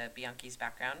investigation into Bianchi's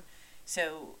background.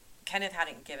 So Kenneth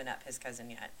hadn't given up his cousin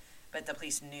yet, but the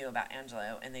police knew about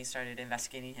Angelo, and they started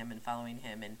investigating him and following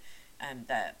him. And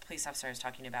the police officer I was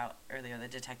talking about earlier, the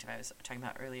detective I was talking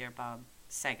about earlier, Bob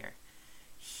Sager,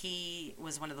 he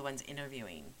was one of the ones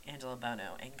interviewing Angelo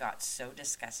Bono and got so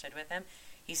disgusted with him.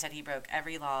 He said he broke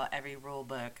every law, every rule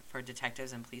book for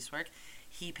detectives and police work.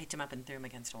 He picked him up and threw him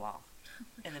against a wall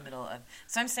in the middle of...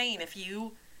 So I'm saying, if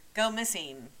you go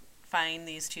missing, find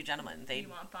these two gentlemen. You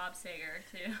want Bob Sager,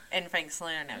 too. And Frank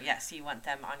Salerno, yes, you want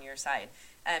them on your side.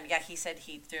 He said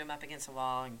he threw him up against a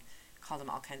wall and called him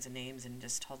all kinds of names and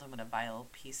just told him what a vile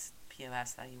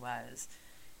POS that he was.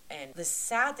 And the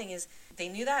sad thing is, they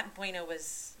knew that Bueno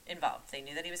was involved. They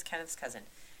knew that he was Kenneth's cousin.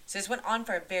 So this went on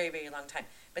for a very, very long time.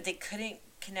 But they couldn't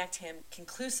connect him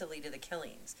conclusively to the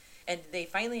killings. And they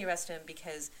finally arrested him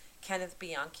because Kenneth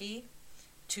Bianchi,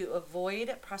 to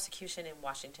avoid prosecution in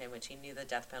Washington, which he knew the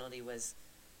death penalty was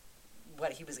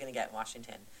what he was going to get in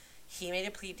Washington, he made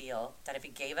a plea deal that if he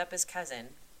gave up his cousin,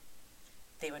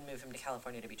 they would move him to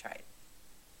California to be tried.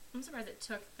 I'm surprised it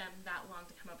took them that long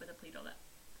to come up with a plea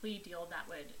deal that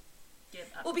would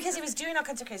give up. Well, because he was doing all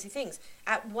kinds of crazy things.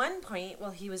 At one point,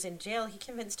 while he was in jail, he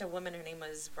convinced a woman, her name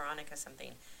was Veronica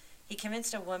something. He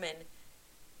convinced a woman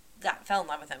that fell in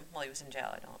love with him while he was in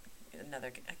jail.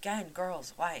 Again,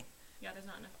 girls, why? Yeah, there's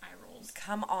not enough eye rolls.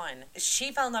 Come on.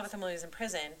 She fell in love with him while he was in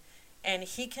prison, and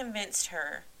he convinced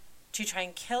her to try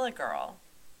and kill a girl,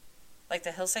 like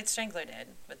the Hillside Strangler did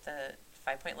with the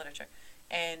 5-point literature.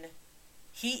 And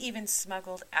he even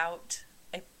smuggled out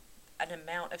an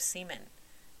amount of semen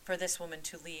for this woman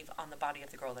to leave on the body of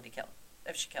the girl that he killed,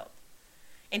 if she killed.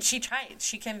 And she tried.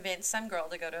 She convinced some girl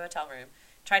to go to a hotel room,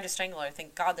 tried to strangle her.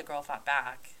 Thank God the girl fought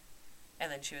back.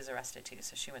 And then she was arrested too,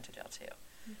 so she went to jail too.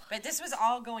 But this was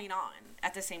all going on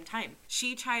at the same time.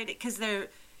 She tried, because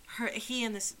he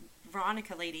and this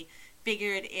Veronica lady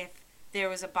figured if there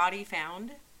was a body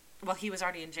found while he was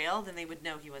already in jail, then they would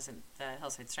know he wasn't the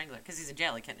Hillside Strangler, because he's in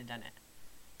jail, he couldn't have done it.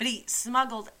 But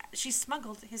she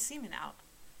smuggled his semen out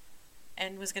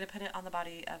and was going to put it on the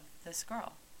body of this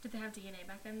girl. Did they have DNA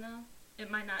back then, though? It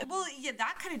might not. Well, yeah,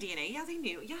 that kind of DNA, yeah, they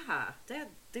knew. Yeah,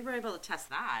 they were able to test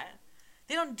that.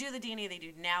 They don't do the DNA they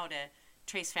do now to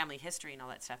trace family history and all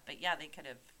that stuff. But yeah, they could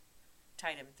have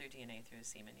tied him through DNA through his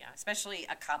semen, yeah. Especially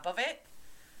a cup of it.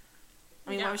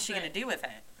 I mean, what was she going to do with it?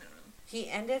 I don't know. He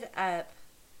ended up,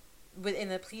 in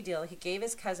the plea deal, he gave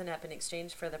his cousin up in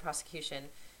exchange for the prosecution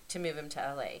to move him to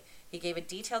L.A. He gave a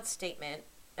detailed statement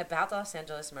about the Los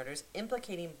Angeles murders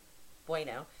implicating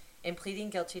Bueno and pleading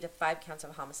guilty to 5 counts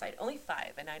of homicide. Only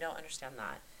 5, and I don't understand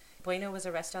that. Bueno was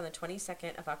arrested on the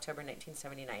 22nd of October,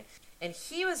 1979. And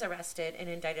he was arrested and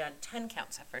indicted on 10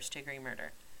 counts of first-degree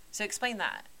murder. So explain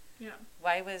that. Yeah.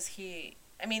 Why was he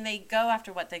I mean, they go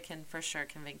after what they can for sure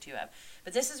convict you of.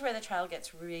 But this is where the trial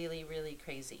gets really, really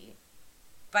crazy.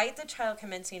 Despite the trial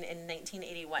commencing in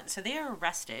 1981, so they are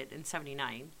arrested in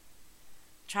 79.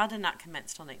 Trial did not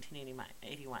commence till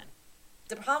 1981.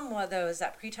 The problem, though, is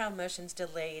that pretrial motions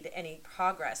delayed any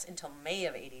progress until May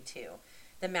of 82.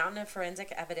 The mountain of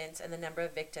forensic evidence and the number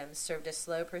of victims served as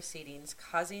slow proceedings,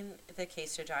 causing the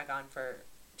case to drag on for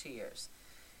 2 years.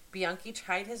 Bianchi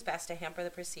tried his best to hamper the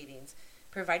proceedings,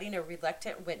 providing a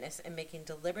reluctant witness and making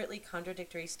deliberately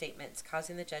contradictory statements,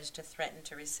 causing the judge to threaten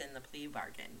to rescind the plea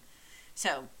bargain.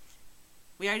 So,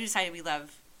 we already decided we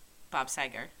love Bob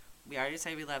Sager. We already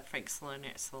decided we love Frank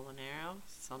Solanero,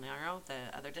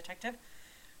 the other detective.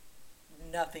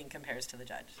 Nothing compares to the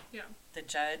judge. Yeah. The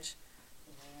judge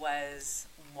was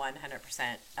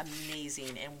 100%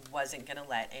 amazing and wasn't going to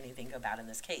let anything go bad in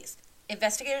this case.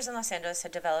 Investigators in Los Angeles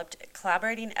had developed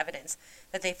corroborating evidence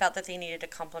that they felt that they needed to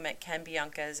complement Ken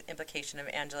Bianca's implication of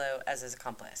Angelo as his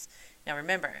accomplice. Now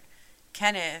remember,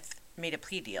 Kenneth made a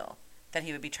plea deal that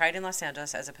he would be tried in Los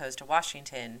Angeles as opposed to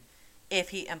Washington if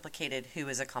he implicated who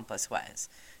his accomplice was.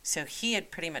 So he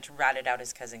had pretty much ratted out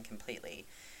his cousin completely.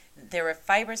 There were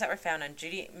fibers that were found on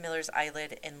Judy Miller's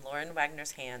eyelid and Lauren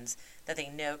Wagner's hands that they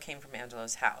know came from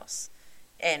Angelo's house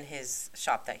and his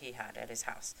shop that he had at his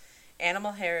house.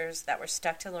 Animal hairs that were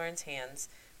stuck to Lauren's hands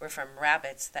were from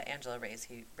rabbits that Angelo raised.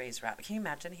 He raised rabbits. Can you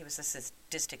imagine? He was a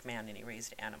sadistic man and he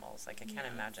raised animals. Like, I can't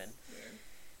imagine. Weird.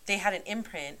 They had an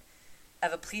imprint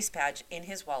of a police badge in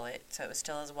his wallet, so it was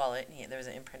still his wallet, and there was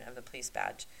an imprint of the police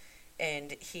badge.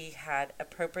 And he had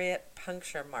appropriate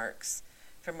puncture marks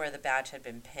from where the badge had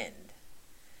been pinned.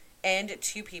 And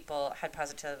 2 people had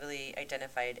positively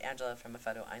identified Angelo from a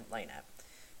photo lineup.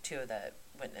 2 of the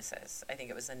witnesses. I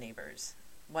think it was the neighbors.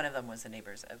 One of them was the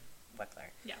neighbors of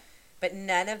Weckler. Yeah. But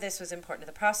none of this was important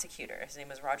to the prosecutor. His name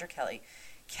was Roger Kelly.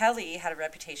 Kelly had a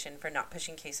reputation for not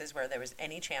pushing cases where there was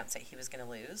any chance that he was going to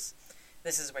lose.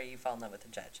 This is where you fall in love with the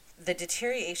judge. The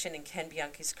deterioration in Ken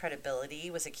Bianchi's credibility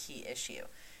was a key issue.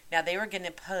 Now, they were going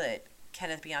to put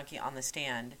Kenneth Bianchi on the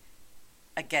stand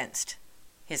against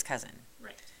his cousin.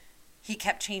 Right. He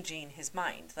kept changing his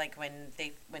mind. Like, when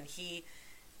he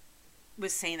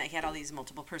was saying that he had all these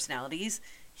multiple personalities,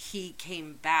 he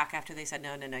came back after they said,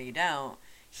 no, you don't.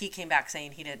 He came back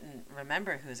saying he didn't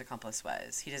remember who his accomplice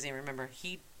was. He doesn't even remember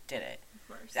he did it. Of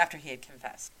course. After he had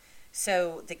confessed.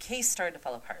 So the case started to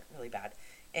fall apart really bad.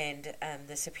 And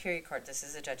the Superior Court, this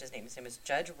is the judge's name. His name was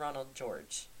Judge Ronald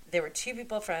George. There were 2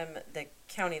 people from the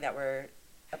county that were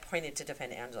appointed to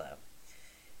defend Angelo.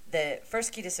 The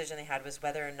first key decision they had was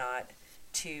whether or not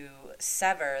to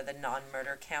sever the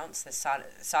non-murder counts, the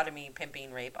sodomy,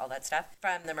 pimping, rape, all that stuff,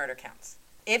 from the murder counts.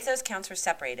 If those counts were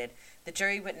separated, the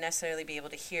jury wouldn't necessarily be able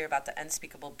to hear about the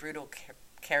unspeakable, brutal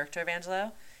character of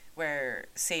Angelo, where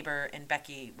Saber and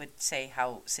Becky would say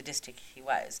how sadistic he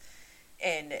was,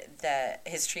 and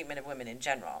his treatment of women in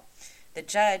general. The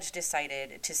judge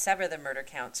decided to sever the murder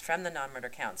counts from the non-murder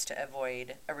counts to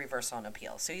avoid a reversal and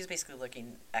appeal. So he's basically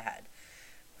looking ahead.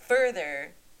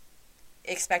 Further,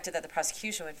 expected that the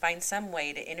prosecution would find some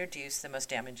way to introduce the most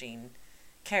damaging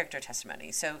character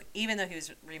testimony. So even though he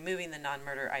was removing the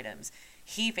non-murder items,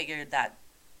 he figured that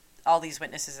all these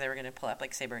witnesses they were going to pull up,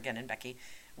 like Saber again and Becky,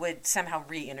 would somehow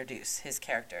reintroduce his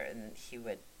character, and he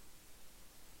would,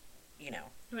 It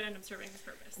would end up serving his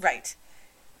purpose. Right.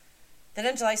 Then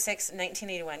on July 6,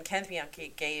 1981, Kenneth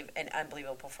Bianchi gave an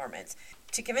unbelievable performance.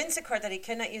 To convince the court that they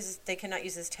could not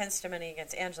use his testimony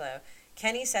against Angelo,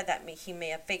 Kenny said that he may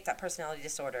have faked that personality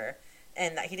disorder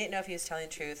and that he didn't know if he was telling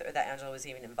the truth or that Angelo was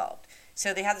even involved.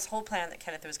 So they had this whole plan that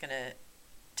Kenneth was going to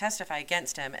testify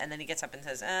against him, and then he gets up and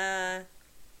says, I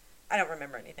don't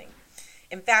remember anything.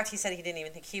 In fact, he said he didn't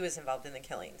even think he was involved in the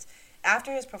killings.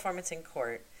 After his performance in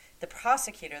court, the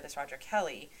prosecutor, this Roger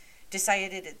Kelly,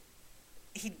 decided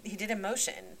he did a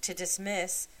motion to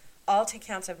dismiss all 2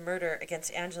 counts of murder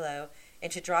against Angelo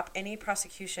and to drop any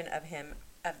prosecution of him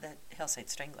of the Hillside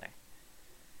Strangler.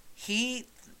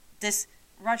 This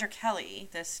Roger Kelly,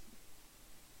 this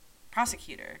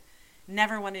prosecutor,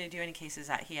 never wanted to do any cases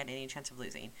that he had any chance of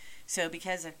losing. So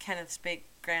because of Kenneth's big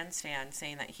grandstand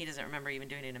saying that he doesn't remember even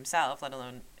doing it himself, let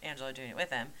alone Angelo doing it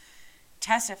with him,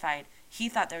 testified he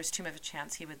thought there was too much of a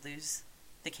chance he would lose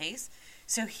the case.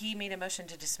 So he made a motion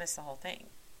to dismiss the whole thing.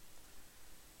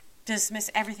 Dismiss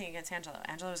everything against Angelo.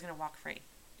 Angelo was going to walk free.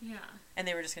 Yeah. And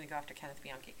they were just going to go after Kenneth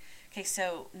Bianchi. Okay,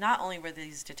 so not only were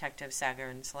these detectives, Sager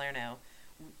and Salerno,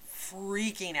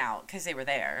 freaking out because they were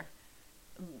there,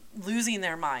 losing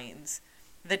their minds,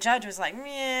 the judge was like,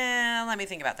 let me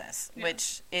think about this,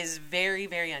 which is very,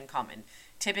 very uncommon.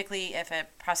 typically, if a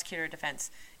prosecutor or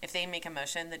defense, if they make a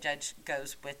motion, the judge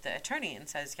goes with the attorney and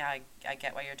says, yeah, I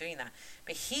get why you're doing that.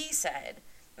 But he said,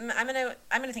 I'm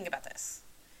gonna think about this.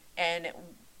 And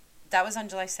that was on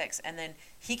July 6th. And then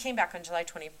he came back on July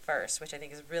 21st, which I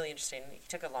think is really interesting. He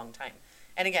took a long time.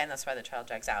 And again, that's why the trial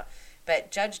drags out.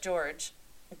 But Judge George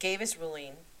gave his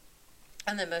ruling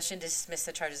on the motion to dismiss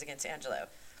the charges against Angelo.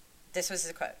 This was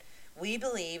his quote. "We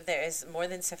believe there is more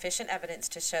than sufficient evidence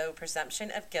to show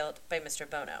presumption of guilt by Mr.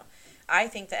 Bono. I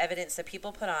think the evidence the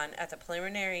people put on at the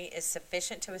preliminary is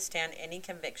sufficient to withstand any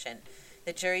conviction.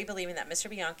 The jury believing that Mr.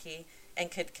 Bianchi and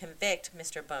could convict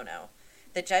Mr. Bono.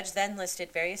 The judge then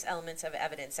listed various elements of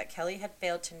evidence that Kelly had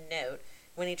failed to note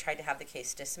when he tried to have the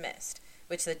case dismissed,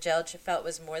 which the judge felt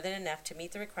was more than enough to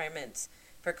meet the requirements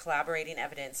for collaborating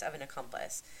evidence of an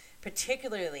accomplice.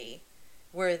 Particularly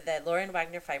were the Lauren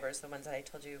Wagner fibers, the ones that I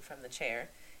told you from the chair,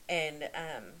 and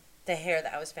the hair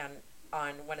that was found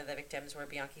on one of the victims where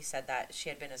Bianchi said that she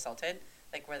had been assaulted,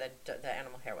 like where the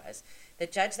animal hair was. The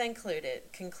judge then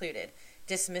concluded,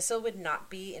 dismissal would not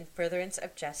be in furtherance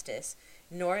of justice,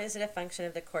 nor is it a function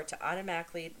of the court to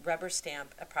automatically rubber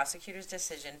stamp a prosecutor's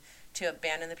decision to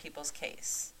abandon the people's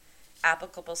case.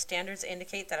 Applicable standards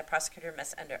indicate that a prosecutor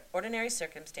must, under ordinary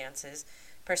circumstances,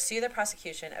 pursue the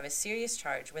prosecution of a serious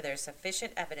charge where there is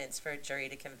sufficient evidence for a jury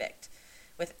to convict,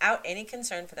 without any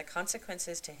concern for the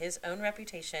consequences to his own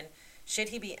reputation should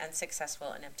he be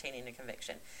unsuccessful in obtaining a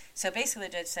conviction." So basically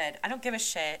the judge said, I don't give a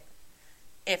shit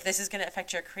if this is going to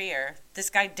affect your career.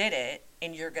 This guy did it,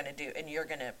 and you're going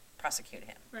to prosecute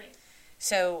him. Right.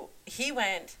 So he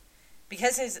went,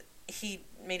 because he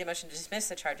made a motion to dismiss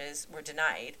the charges were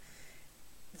denied,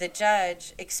 the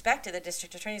judge expected the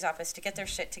district attorney's office to get their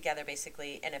shit together,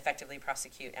 basically, and effectively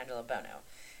prosecute Angelo Bono.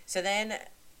 So then,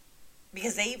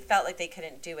 because they felt like they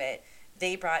couldn't do it,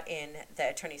 they brought in the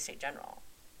attorney state general.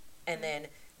 And then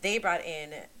they brought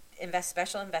in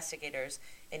special investigators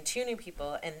and 2 new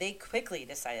people, and they quickly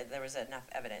decided there was enough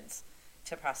evidence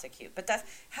to prosecute. But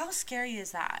how scary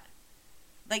is that?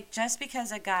 Like, just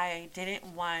because a guy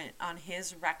didn't want on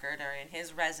his record or in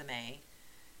his resume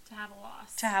to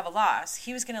have a loss,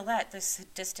 he was going to let this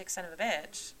sadistic son of a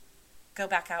bitch go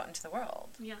back out into the world.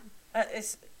 Yeah. But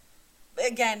it's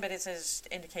just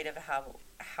indicative of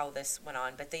how this went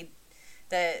on. But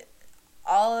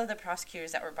all of the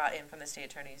prosecutors that were brought in from the state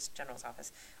attorney general's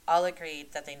office all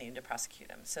agreed that they needed to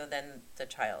prosecute him. So then the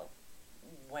trial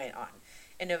went on.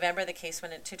 In November, the case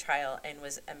went into trial and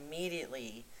was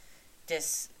immediately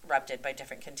disrupted by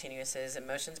different continuances and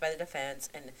motions by the defense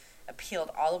and appealed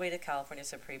all the way to California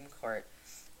Supreme Court.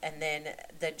 And then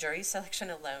the jury selection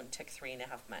alone took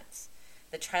 3.5 months.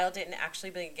 The trial didn't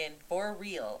actually begin for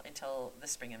real until the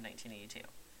spring of 1982.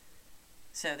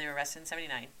 So they were arrested in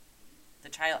 1979. The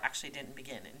trial actually didn't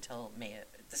begin until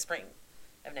the spring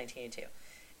of 1982.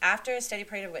 After a steady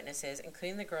parade of witnesses,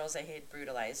 including the girls that he had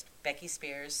brutalized, Becky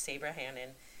Spears, Sabra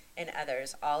Hannon, and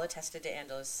others, all attested to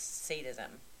Angelo's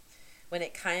sadism. When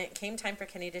it came time for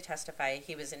Kenny to testify,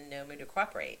 he was in no mood to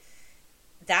cooperate.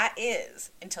 That is,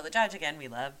 until the judge, again, we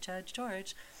love Judge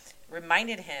George,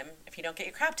 reminded him, if you don't get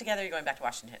your crap together, you're going back to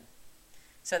Washington.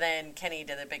 So then Kenny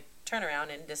did a big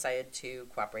turnaround and decided to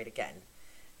cooperate again,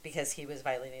 because he was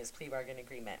violating his plea bargain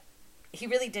agreement. He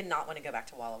really did not want to go back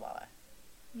to Walla Walla.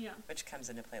 Yeah. Which comes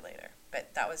into play later.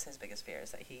 But that was his biggest fear,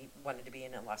 is that he wanted to be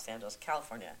in Los Angeles,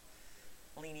 California.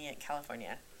 Lenient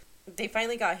California. They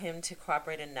finally got him to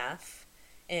cooperate enough,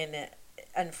 and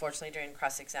unfortunately during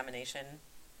cross-examination,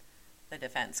 the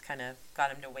defense kind of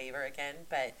got him to waiver again.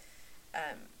 But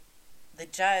the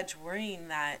judge, worrying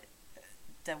that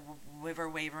the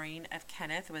wavering of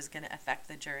Kenneth was going to affect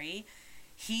the jury,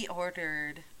 he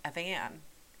ordered a van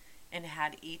and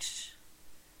had the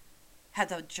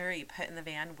jury put in the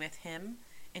van with him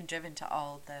and driven to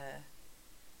all the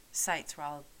sites where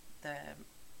all the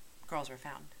girls were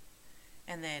found.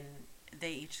 And then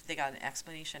they got an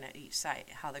explanation at each site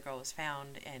how the girl was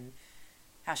found and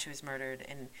how she was murdered,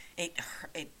 and it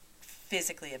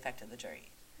physically affected the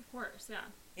jury. Of course, yeah.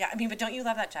 Yeah, I mean, but don't you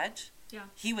love that judge? Yeah.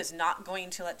 He was not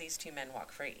going to let these 2 men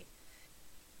walk free.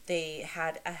 They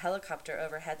had a helicopter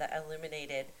overhead that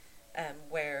illuminated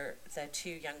where the 2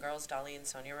 young girls, Dolly and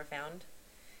Sonia, were found.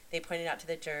 They pointed out to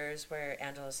the jurors where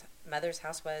Angelo's mother's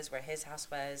house was, where his house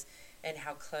was, and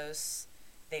how close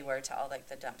they were to all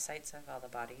the dump sites of all the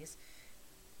bodies.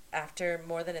 After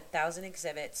more than 1,000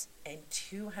 exhibits and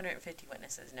 250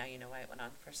 witnesses, now you know why it went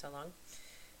on for so long,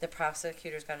 the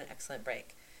prosecutors got an excellent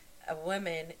break. A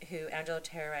woman who Angelo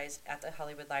terrorized at the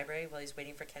Hollywood Library while he's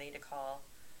waiting for Kenny to call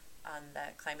on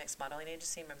the Climax Modeling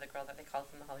Agency. Remember the girl that they called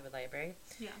from the Hollywood Library?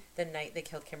 Yeah. The night they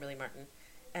killed Kimberly Martin.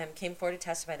 Came forward to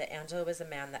testify that Angelo was a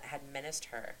man that had menaced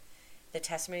her The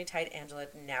testimony tied Angela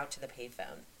now to the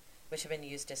payphone, which had been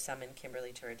used to summon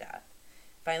Kimberly to her death.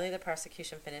 Finally, the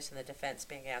prosecution finished and the defense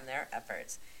began their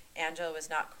efforts. Angela was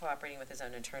not cooperating with his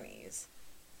own attorneys.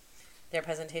 Their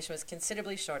presentation was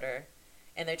considerably shorter,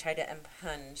 and they tried to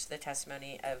impunge the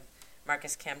testimony of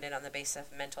Marcus Camden on the basis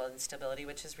of mental instability,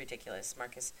 which is ridiculous.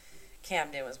 Marcus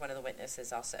Camden was one of the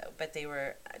witnesses also, but they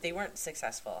weren't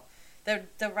successful. The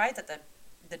ride that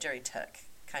the jury took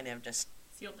kind of just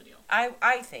sealed the deal.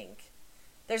 I think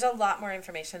there's a lot more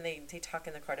information they talk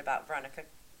in the court about Veronica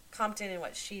Compton and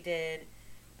what she did,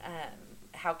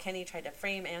 how Kenny tried to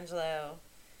frame Angelo,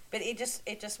 but it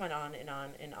just went on and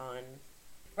on and on.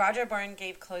 Roger Bourne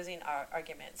gave closing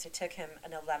arguments. It took him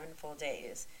 11 full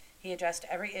days. He addressed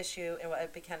every issue in what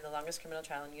had become the longest criminal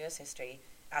trial in U.S. history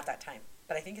at that time.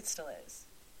 But I think it still is.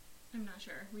 I'm not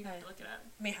sure. We'd have to look it up.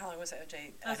 I mean, how long was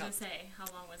O.J.? I was going to say, how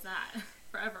long was that?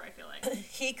 Forever, I feel like.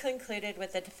 He concluded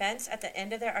with the defense at the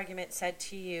end of their argument said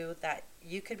to you that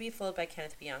you could be fooled by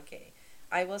Kenneth Bianchi.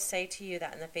 I will say to you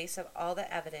that in the face of all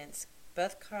the evidence,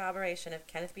 both corroboration of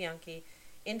Kenneth Bianchi,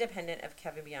 independent of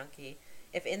Kevin Bianchi,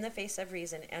 if in the face of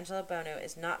reason Angelo Bono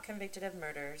is not convicted of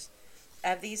murders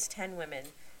of these 10 women,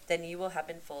 then you will have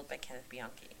been fooled by Kenneth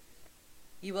Bianchi.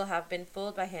 You will have been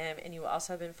fooled by him, and you will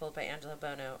also have been fooled by Angelo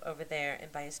Bono over there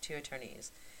and by his 2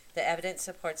 attorneys. The evidence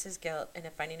supports his guilt and a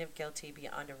finding of guilty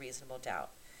beyond a reasonable doubt.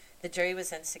 The jury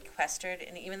was then sequestered,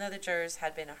 and even though the jurors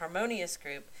had been a harmonious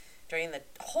group during the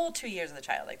whole 2 years of the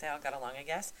trial, like they all got along, I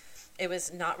guess, it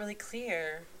was not really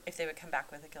clear if they would come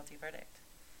back with a guilty verdict.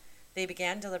 They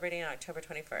began deliberating on October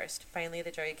 21st. Finally,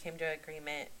 the jury came to an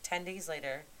agreement 10 days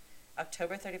later,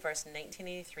 October 31st,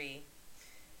 1983,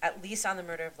 at least on the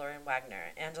murder of Lauren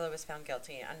Wagner. Angela was found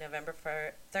guilty. On November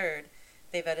 3rd,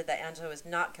 they voted that Angela was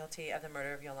not guilty of the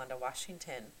murder of Yolanda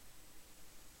Washington.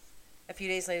 A few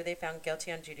days later, they found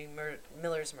guilty on Judy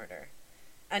Miller's murder.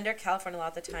 Under California law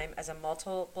at the time, as a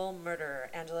multiple murderer,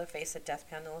 Angela faced a death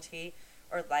penalty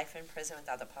or life in prison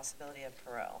without the possibility of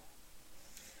parole.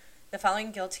 The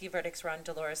following guilty verdicts were on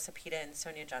Dolores Cepeda and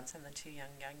Sonia Johnson, the 2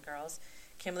 young girls,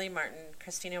 Kimberly Martin,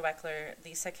 Christina Weckler,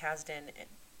 Lisa Kasdan,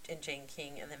 and Jane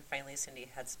King, and then finally Cindy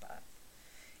Hudspeth.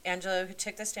 Angelo, who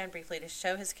took the stand briefly to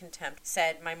show his contempt,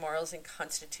 said, "My morals and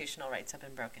constitutional rights have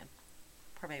been broken."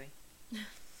 Poor baby.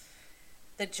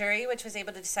 The jury, which was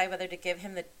able to decide whether to give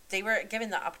him they were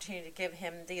given the opportunity to give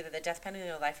him either the death penalty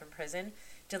or life in prison,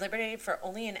 deliberated for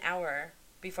only an hour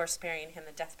before sparing him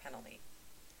the death penalty.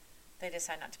 They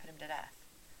decided not to put him to death.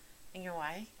 And you know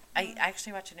why? I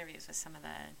actually watched interviews with some of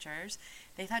the jurors.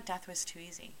 They thought death was too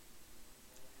easy.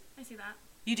 I see that.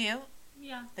 You do?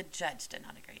 Yeah. The judge did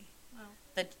not agree. Wow.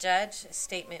 The judge's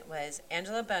statement was,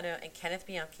 Angelo Bono and Kenneth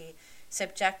Bianchi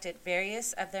subjected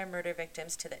various of their murder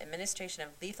victims to the administration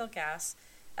of lethal gas,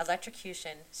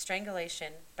 electrocution,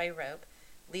 strangulation by rope,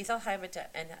 lethal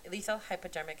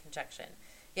hypodermic injection.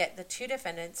 Yet the 2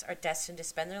 defendants are destined to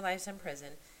spend their lives in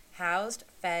prison, housed,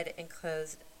 fed, and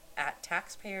clothed at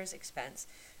taxpayers' expense,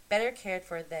 better cared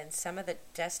for than some of the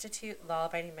destitute,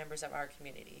 law-abiding members of our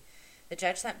community. The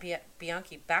judge sent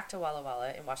Bianchi back to Walla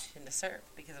Walla in Washington to serve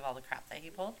because of all the crap that he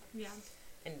pulled. Yeah.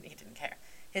 And he didn't care.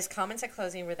 His comments at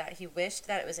closing were that he wished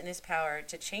that it was in his power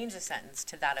to change the sentence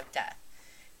to that of death.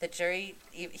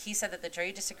 He said that the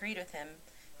jury disagreed with him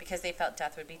because they felt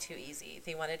death would be too easy.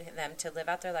 They wanted them to live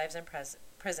out their lives in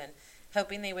prison,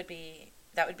 hoping that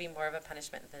would be more of a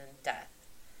punishment than death.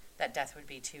 That death would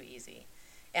be too easy.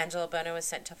 Angelo Bono was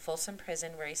sent to Folsom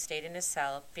Prison, where he stayed in his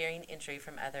cell, fearing injury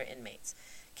from other inmates.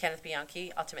 Kenneth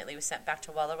Bianchi ultimately was sent back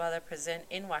to Walla Walla Prison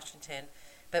in Washington,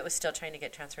 but was still trying to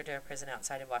get transferred to a prison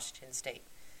outside of Washington State.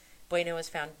 Bueno was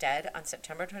found dead on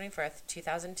September 24th,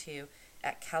 2002,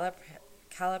 at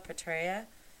Calipatria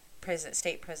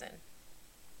State Prison.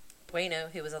 Bueno,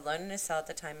 who was alone in his cell at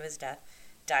the time of his death,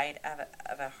 died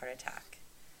of a heart attack.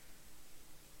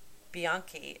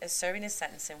 Bianchi is serving his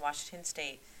sentence in Washington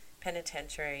State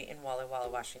Penitentiary in Walla Walla,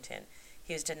 Washington.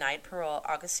 He was denied parole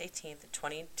August 18,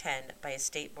 2010 by a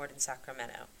state board in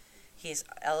Sacramento. He is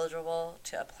eligible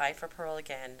to apply for parole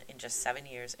again in just 7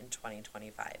 years in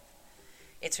 2025.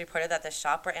 It's reported that the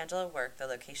shop where Angelo worked, the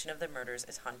location of the murders,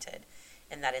 is haunted,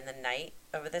 and that in the night,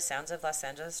 over the sounds of Los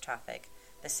Angeles traffic,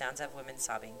 the sounds of women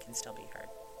sobbing can still be heard.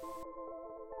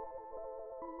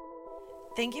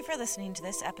 Thank you for listening to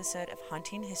this episode of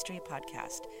Haunting History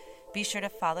Podcast. Be sure to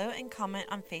follow and comment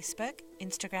on Facebook,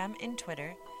 Instagram, and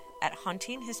Twitter at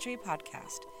Haunting History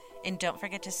Podcast. And don't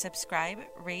forget to subscribe,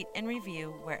 rate, and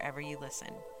review wherever you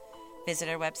listen. Visit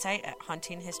our website at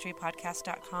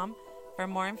hauntinghistorypodcast.com for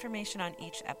more information on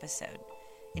each episode.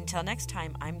 Until next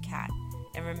time, I'm Kat,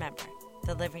 and remember,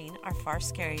 the living are far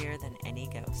scarier than any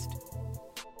ghost.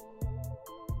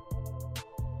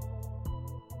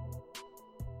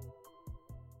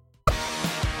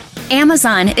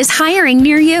 Amazon is hiring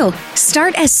near you.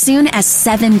 Start as soon as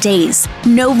 7 days.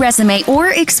 No resume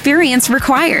or experience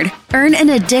required. Earn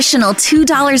an additional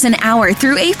 $2 an hour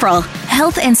through April.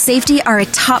 Health and safety are a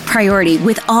top priority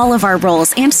with all of our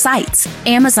roles and sites.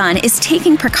 Amazon is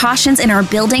taking precautions in our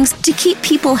buildings to keep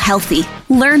people healthy.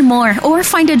 Learn more or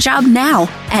find a job now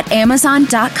at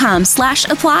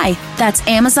amazon.com/apply. That's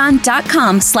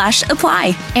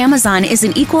amazon.com/apply. Amazon is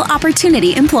an equal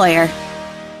opportunity employer.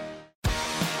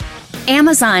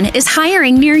 Amazon is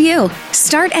hiring near you.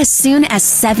 Start as soon as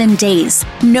 7 days.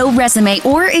 No resume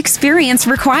or experience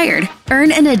required.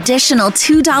 Earn an additional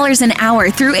 $2 an hour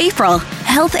through April.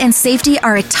 Health and safety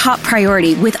are a top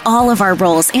priority with all of our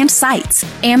roles and sites.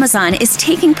 Amazon is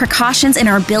taking precautions in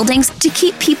our buildings to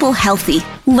keep people healthy.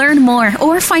 Learn more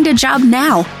or find a job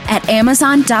now at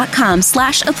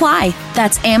amazon.com/apply.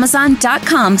 That's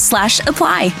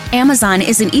amazon.com/apply. Amazon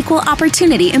is an equal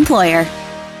opportunity employer.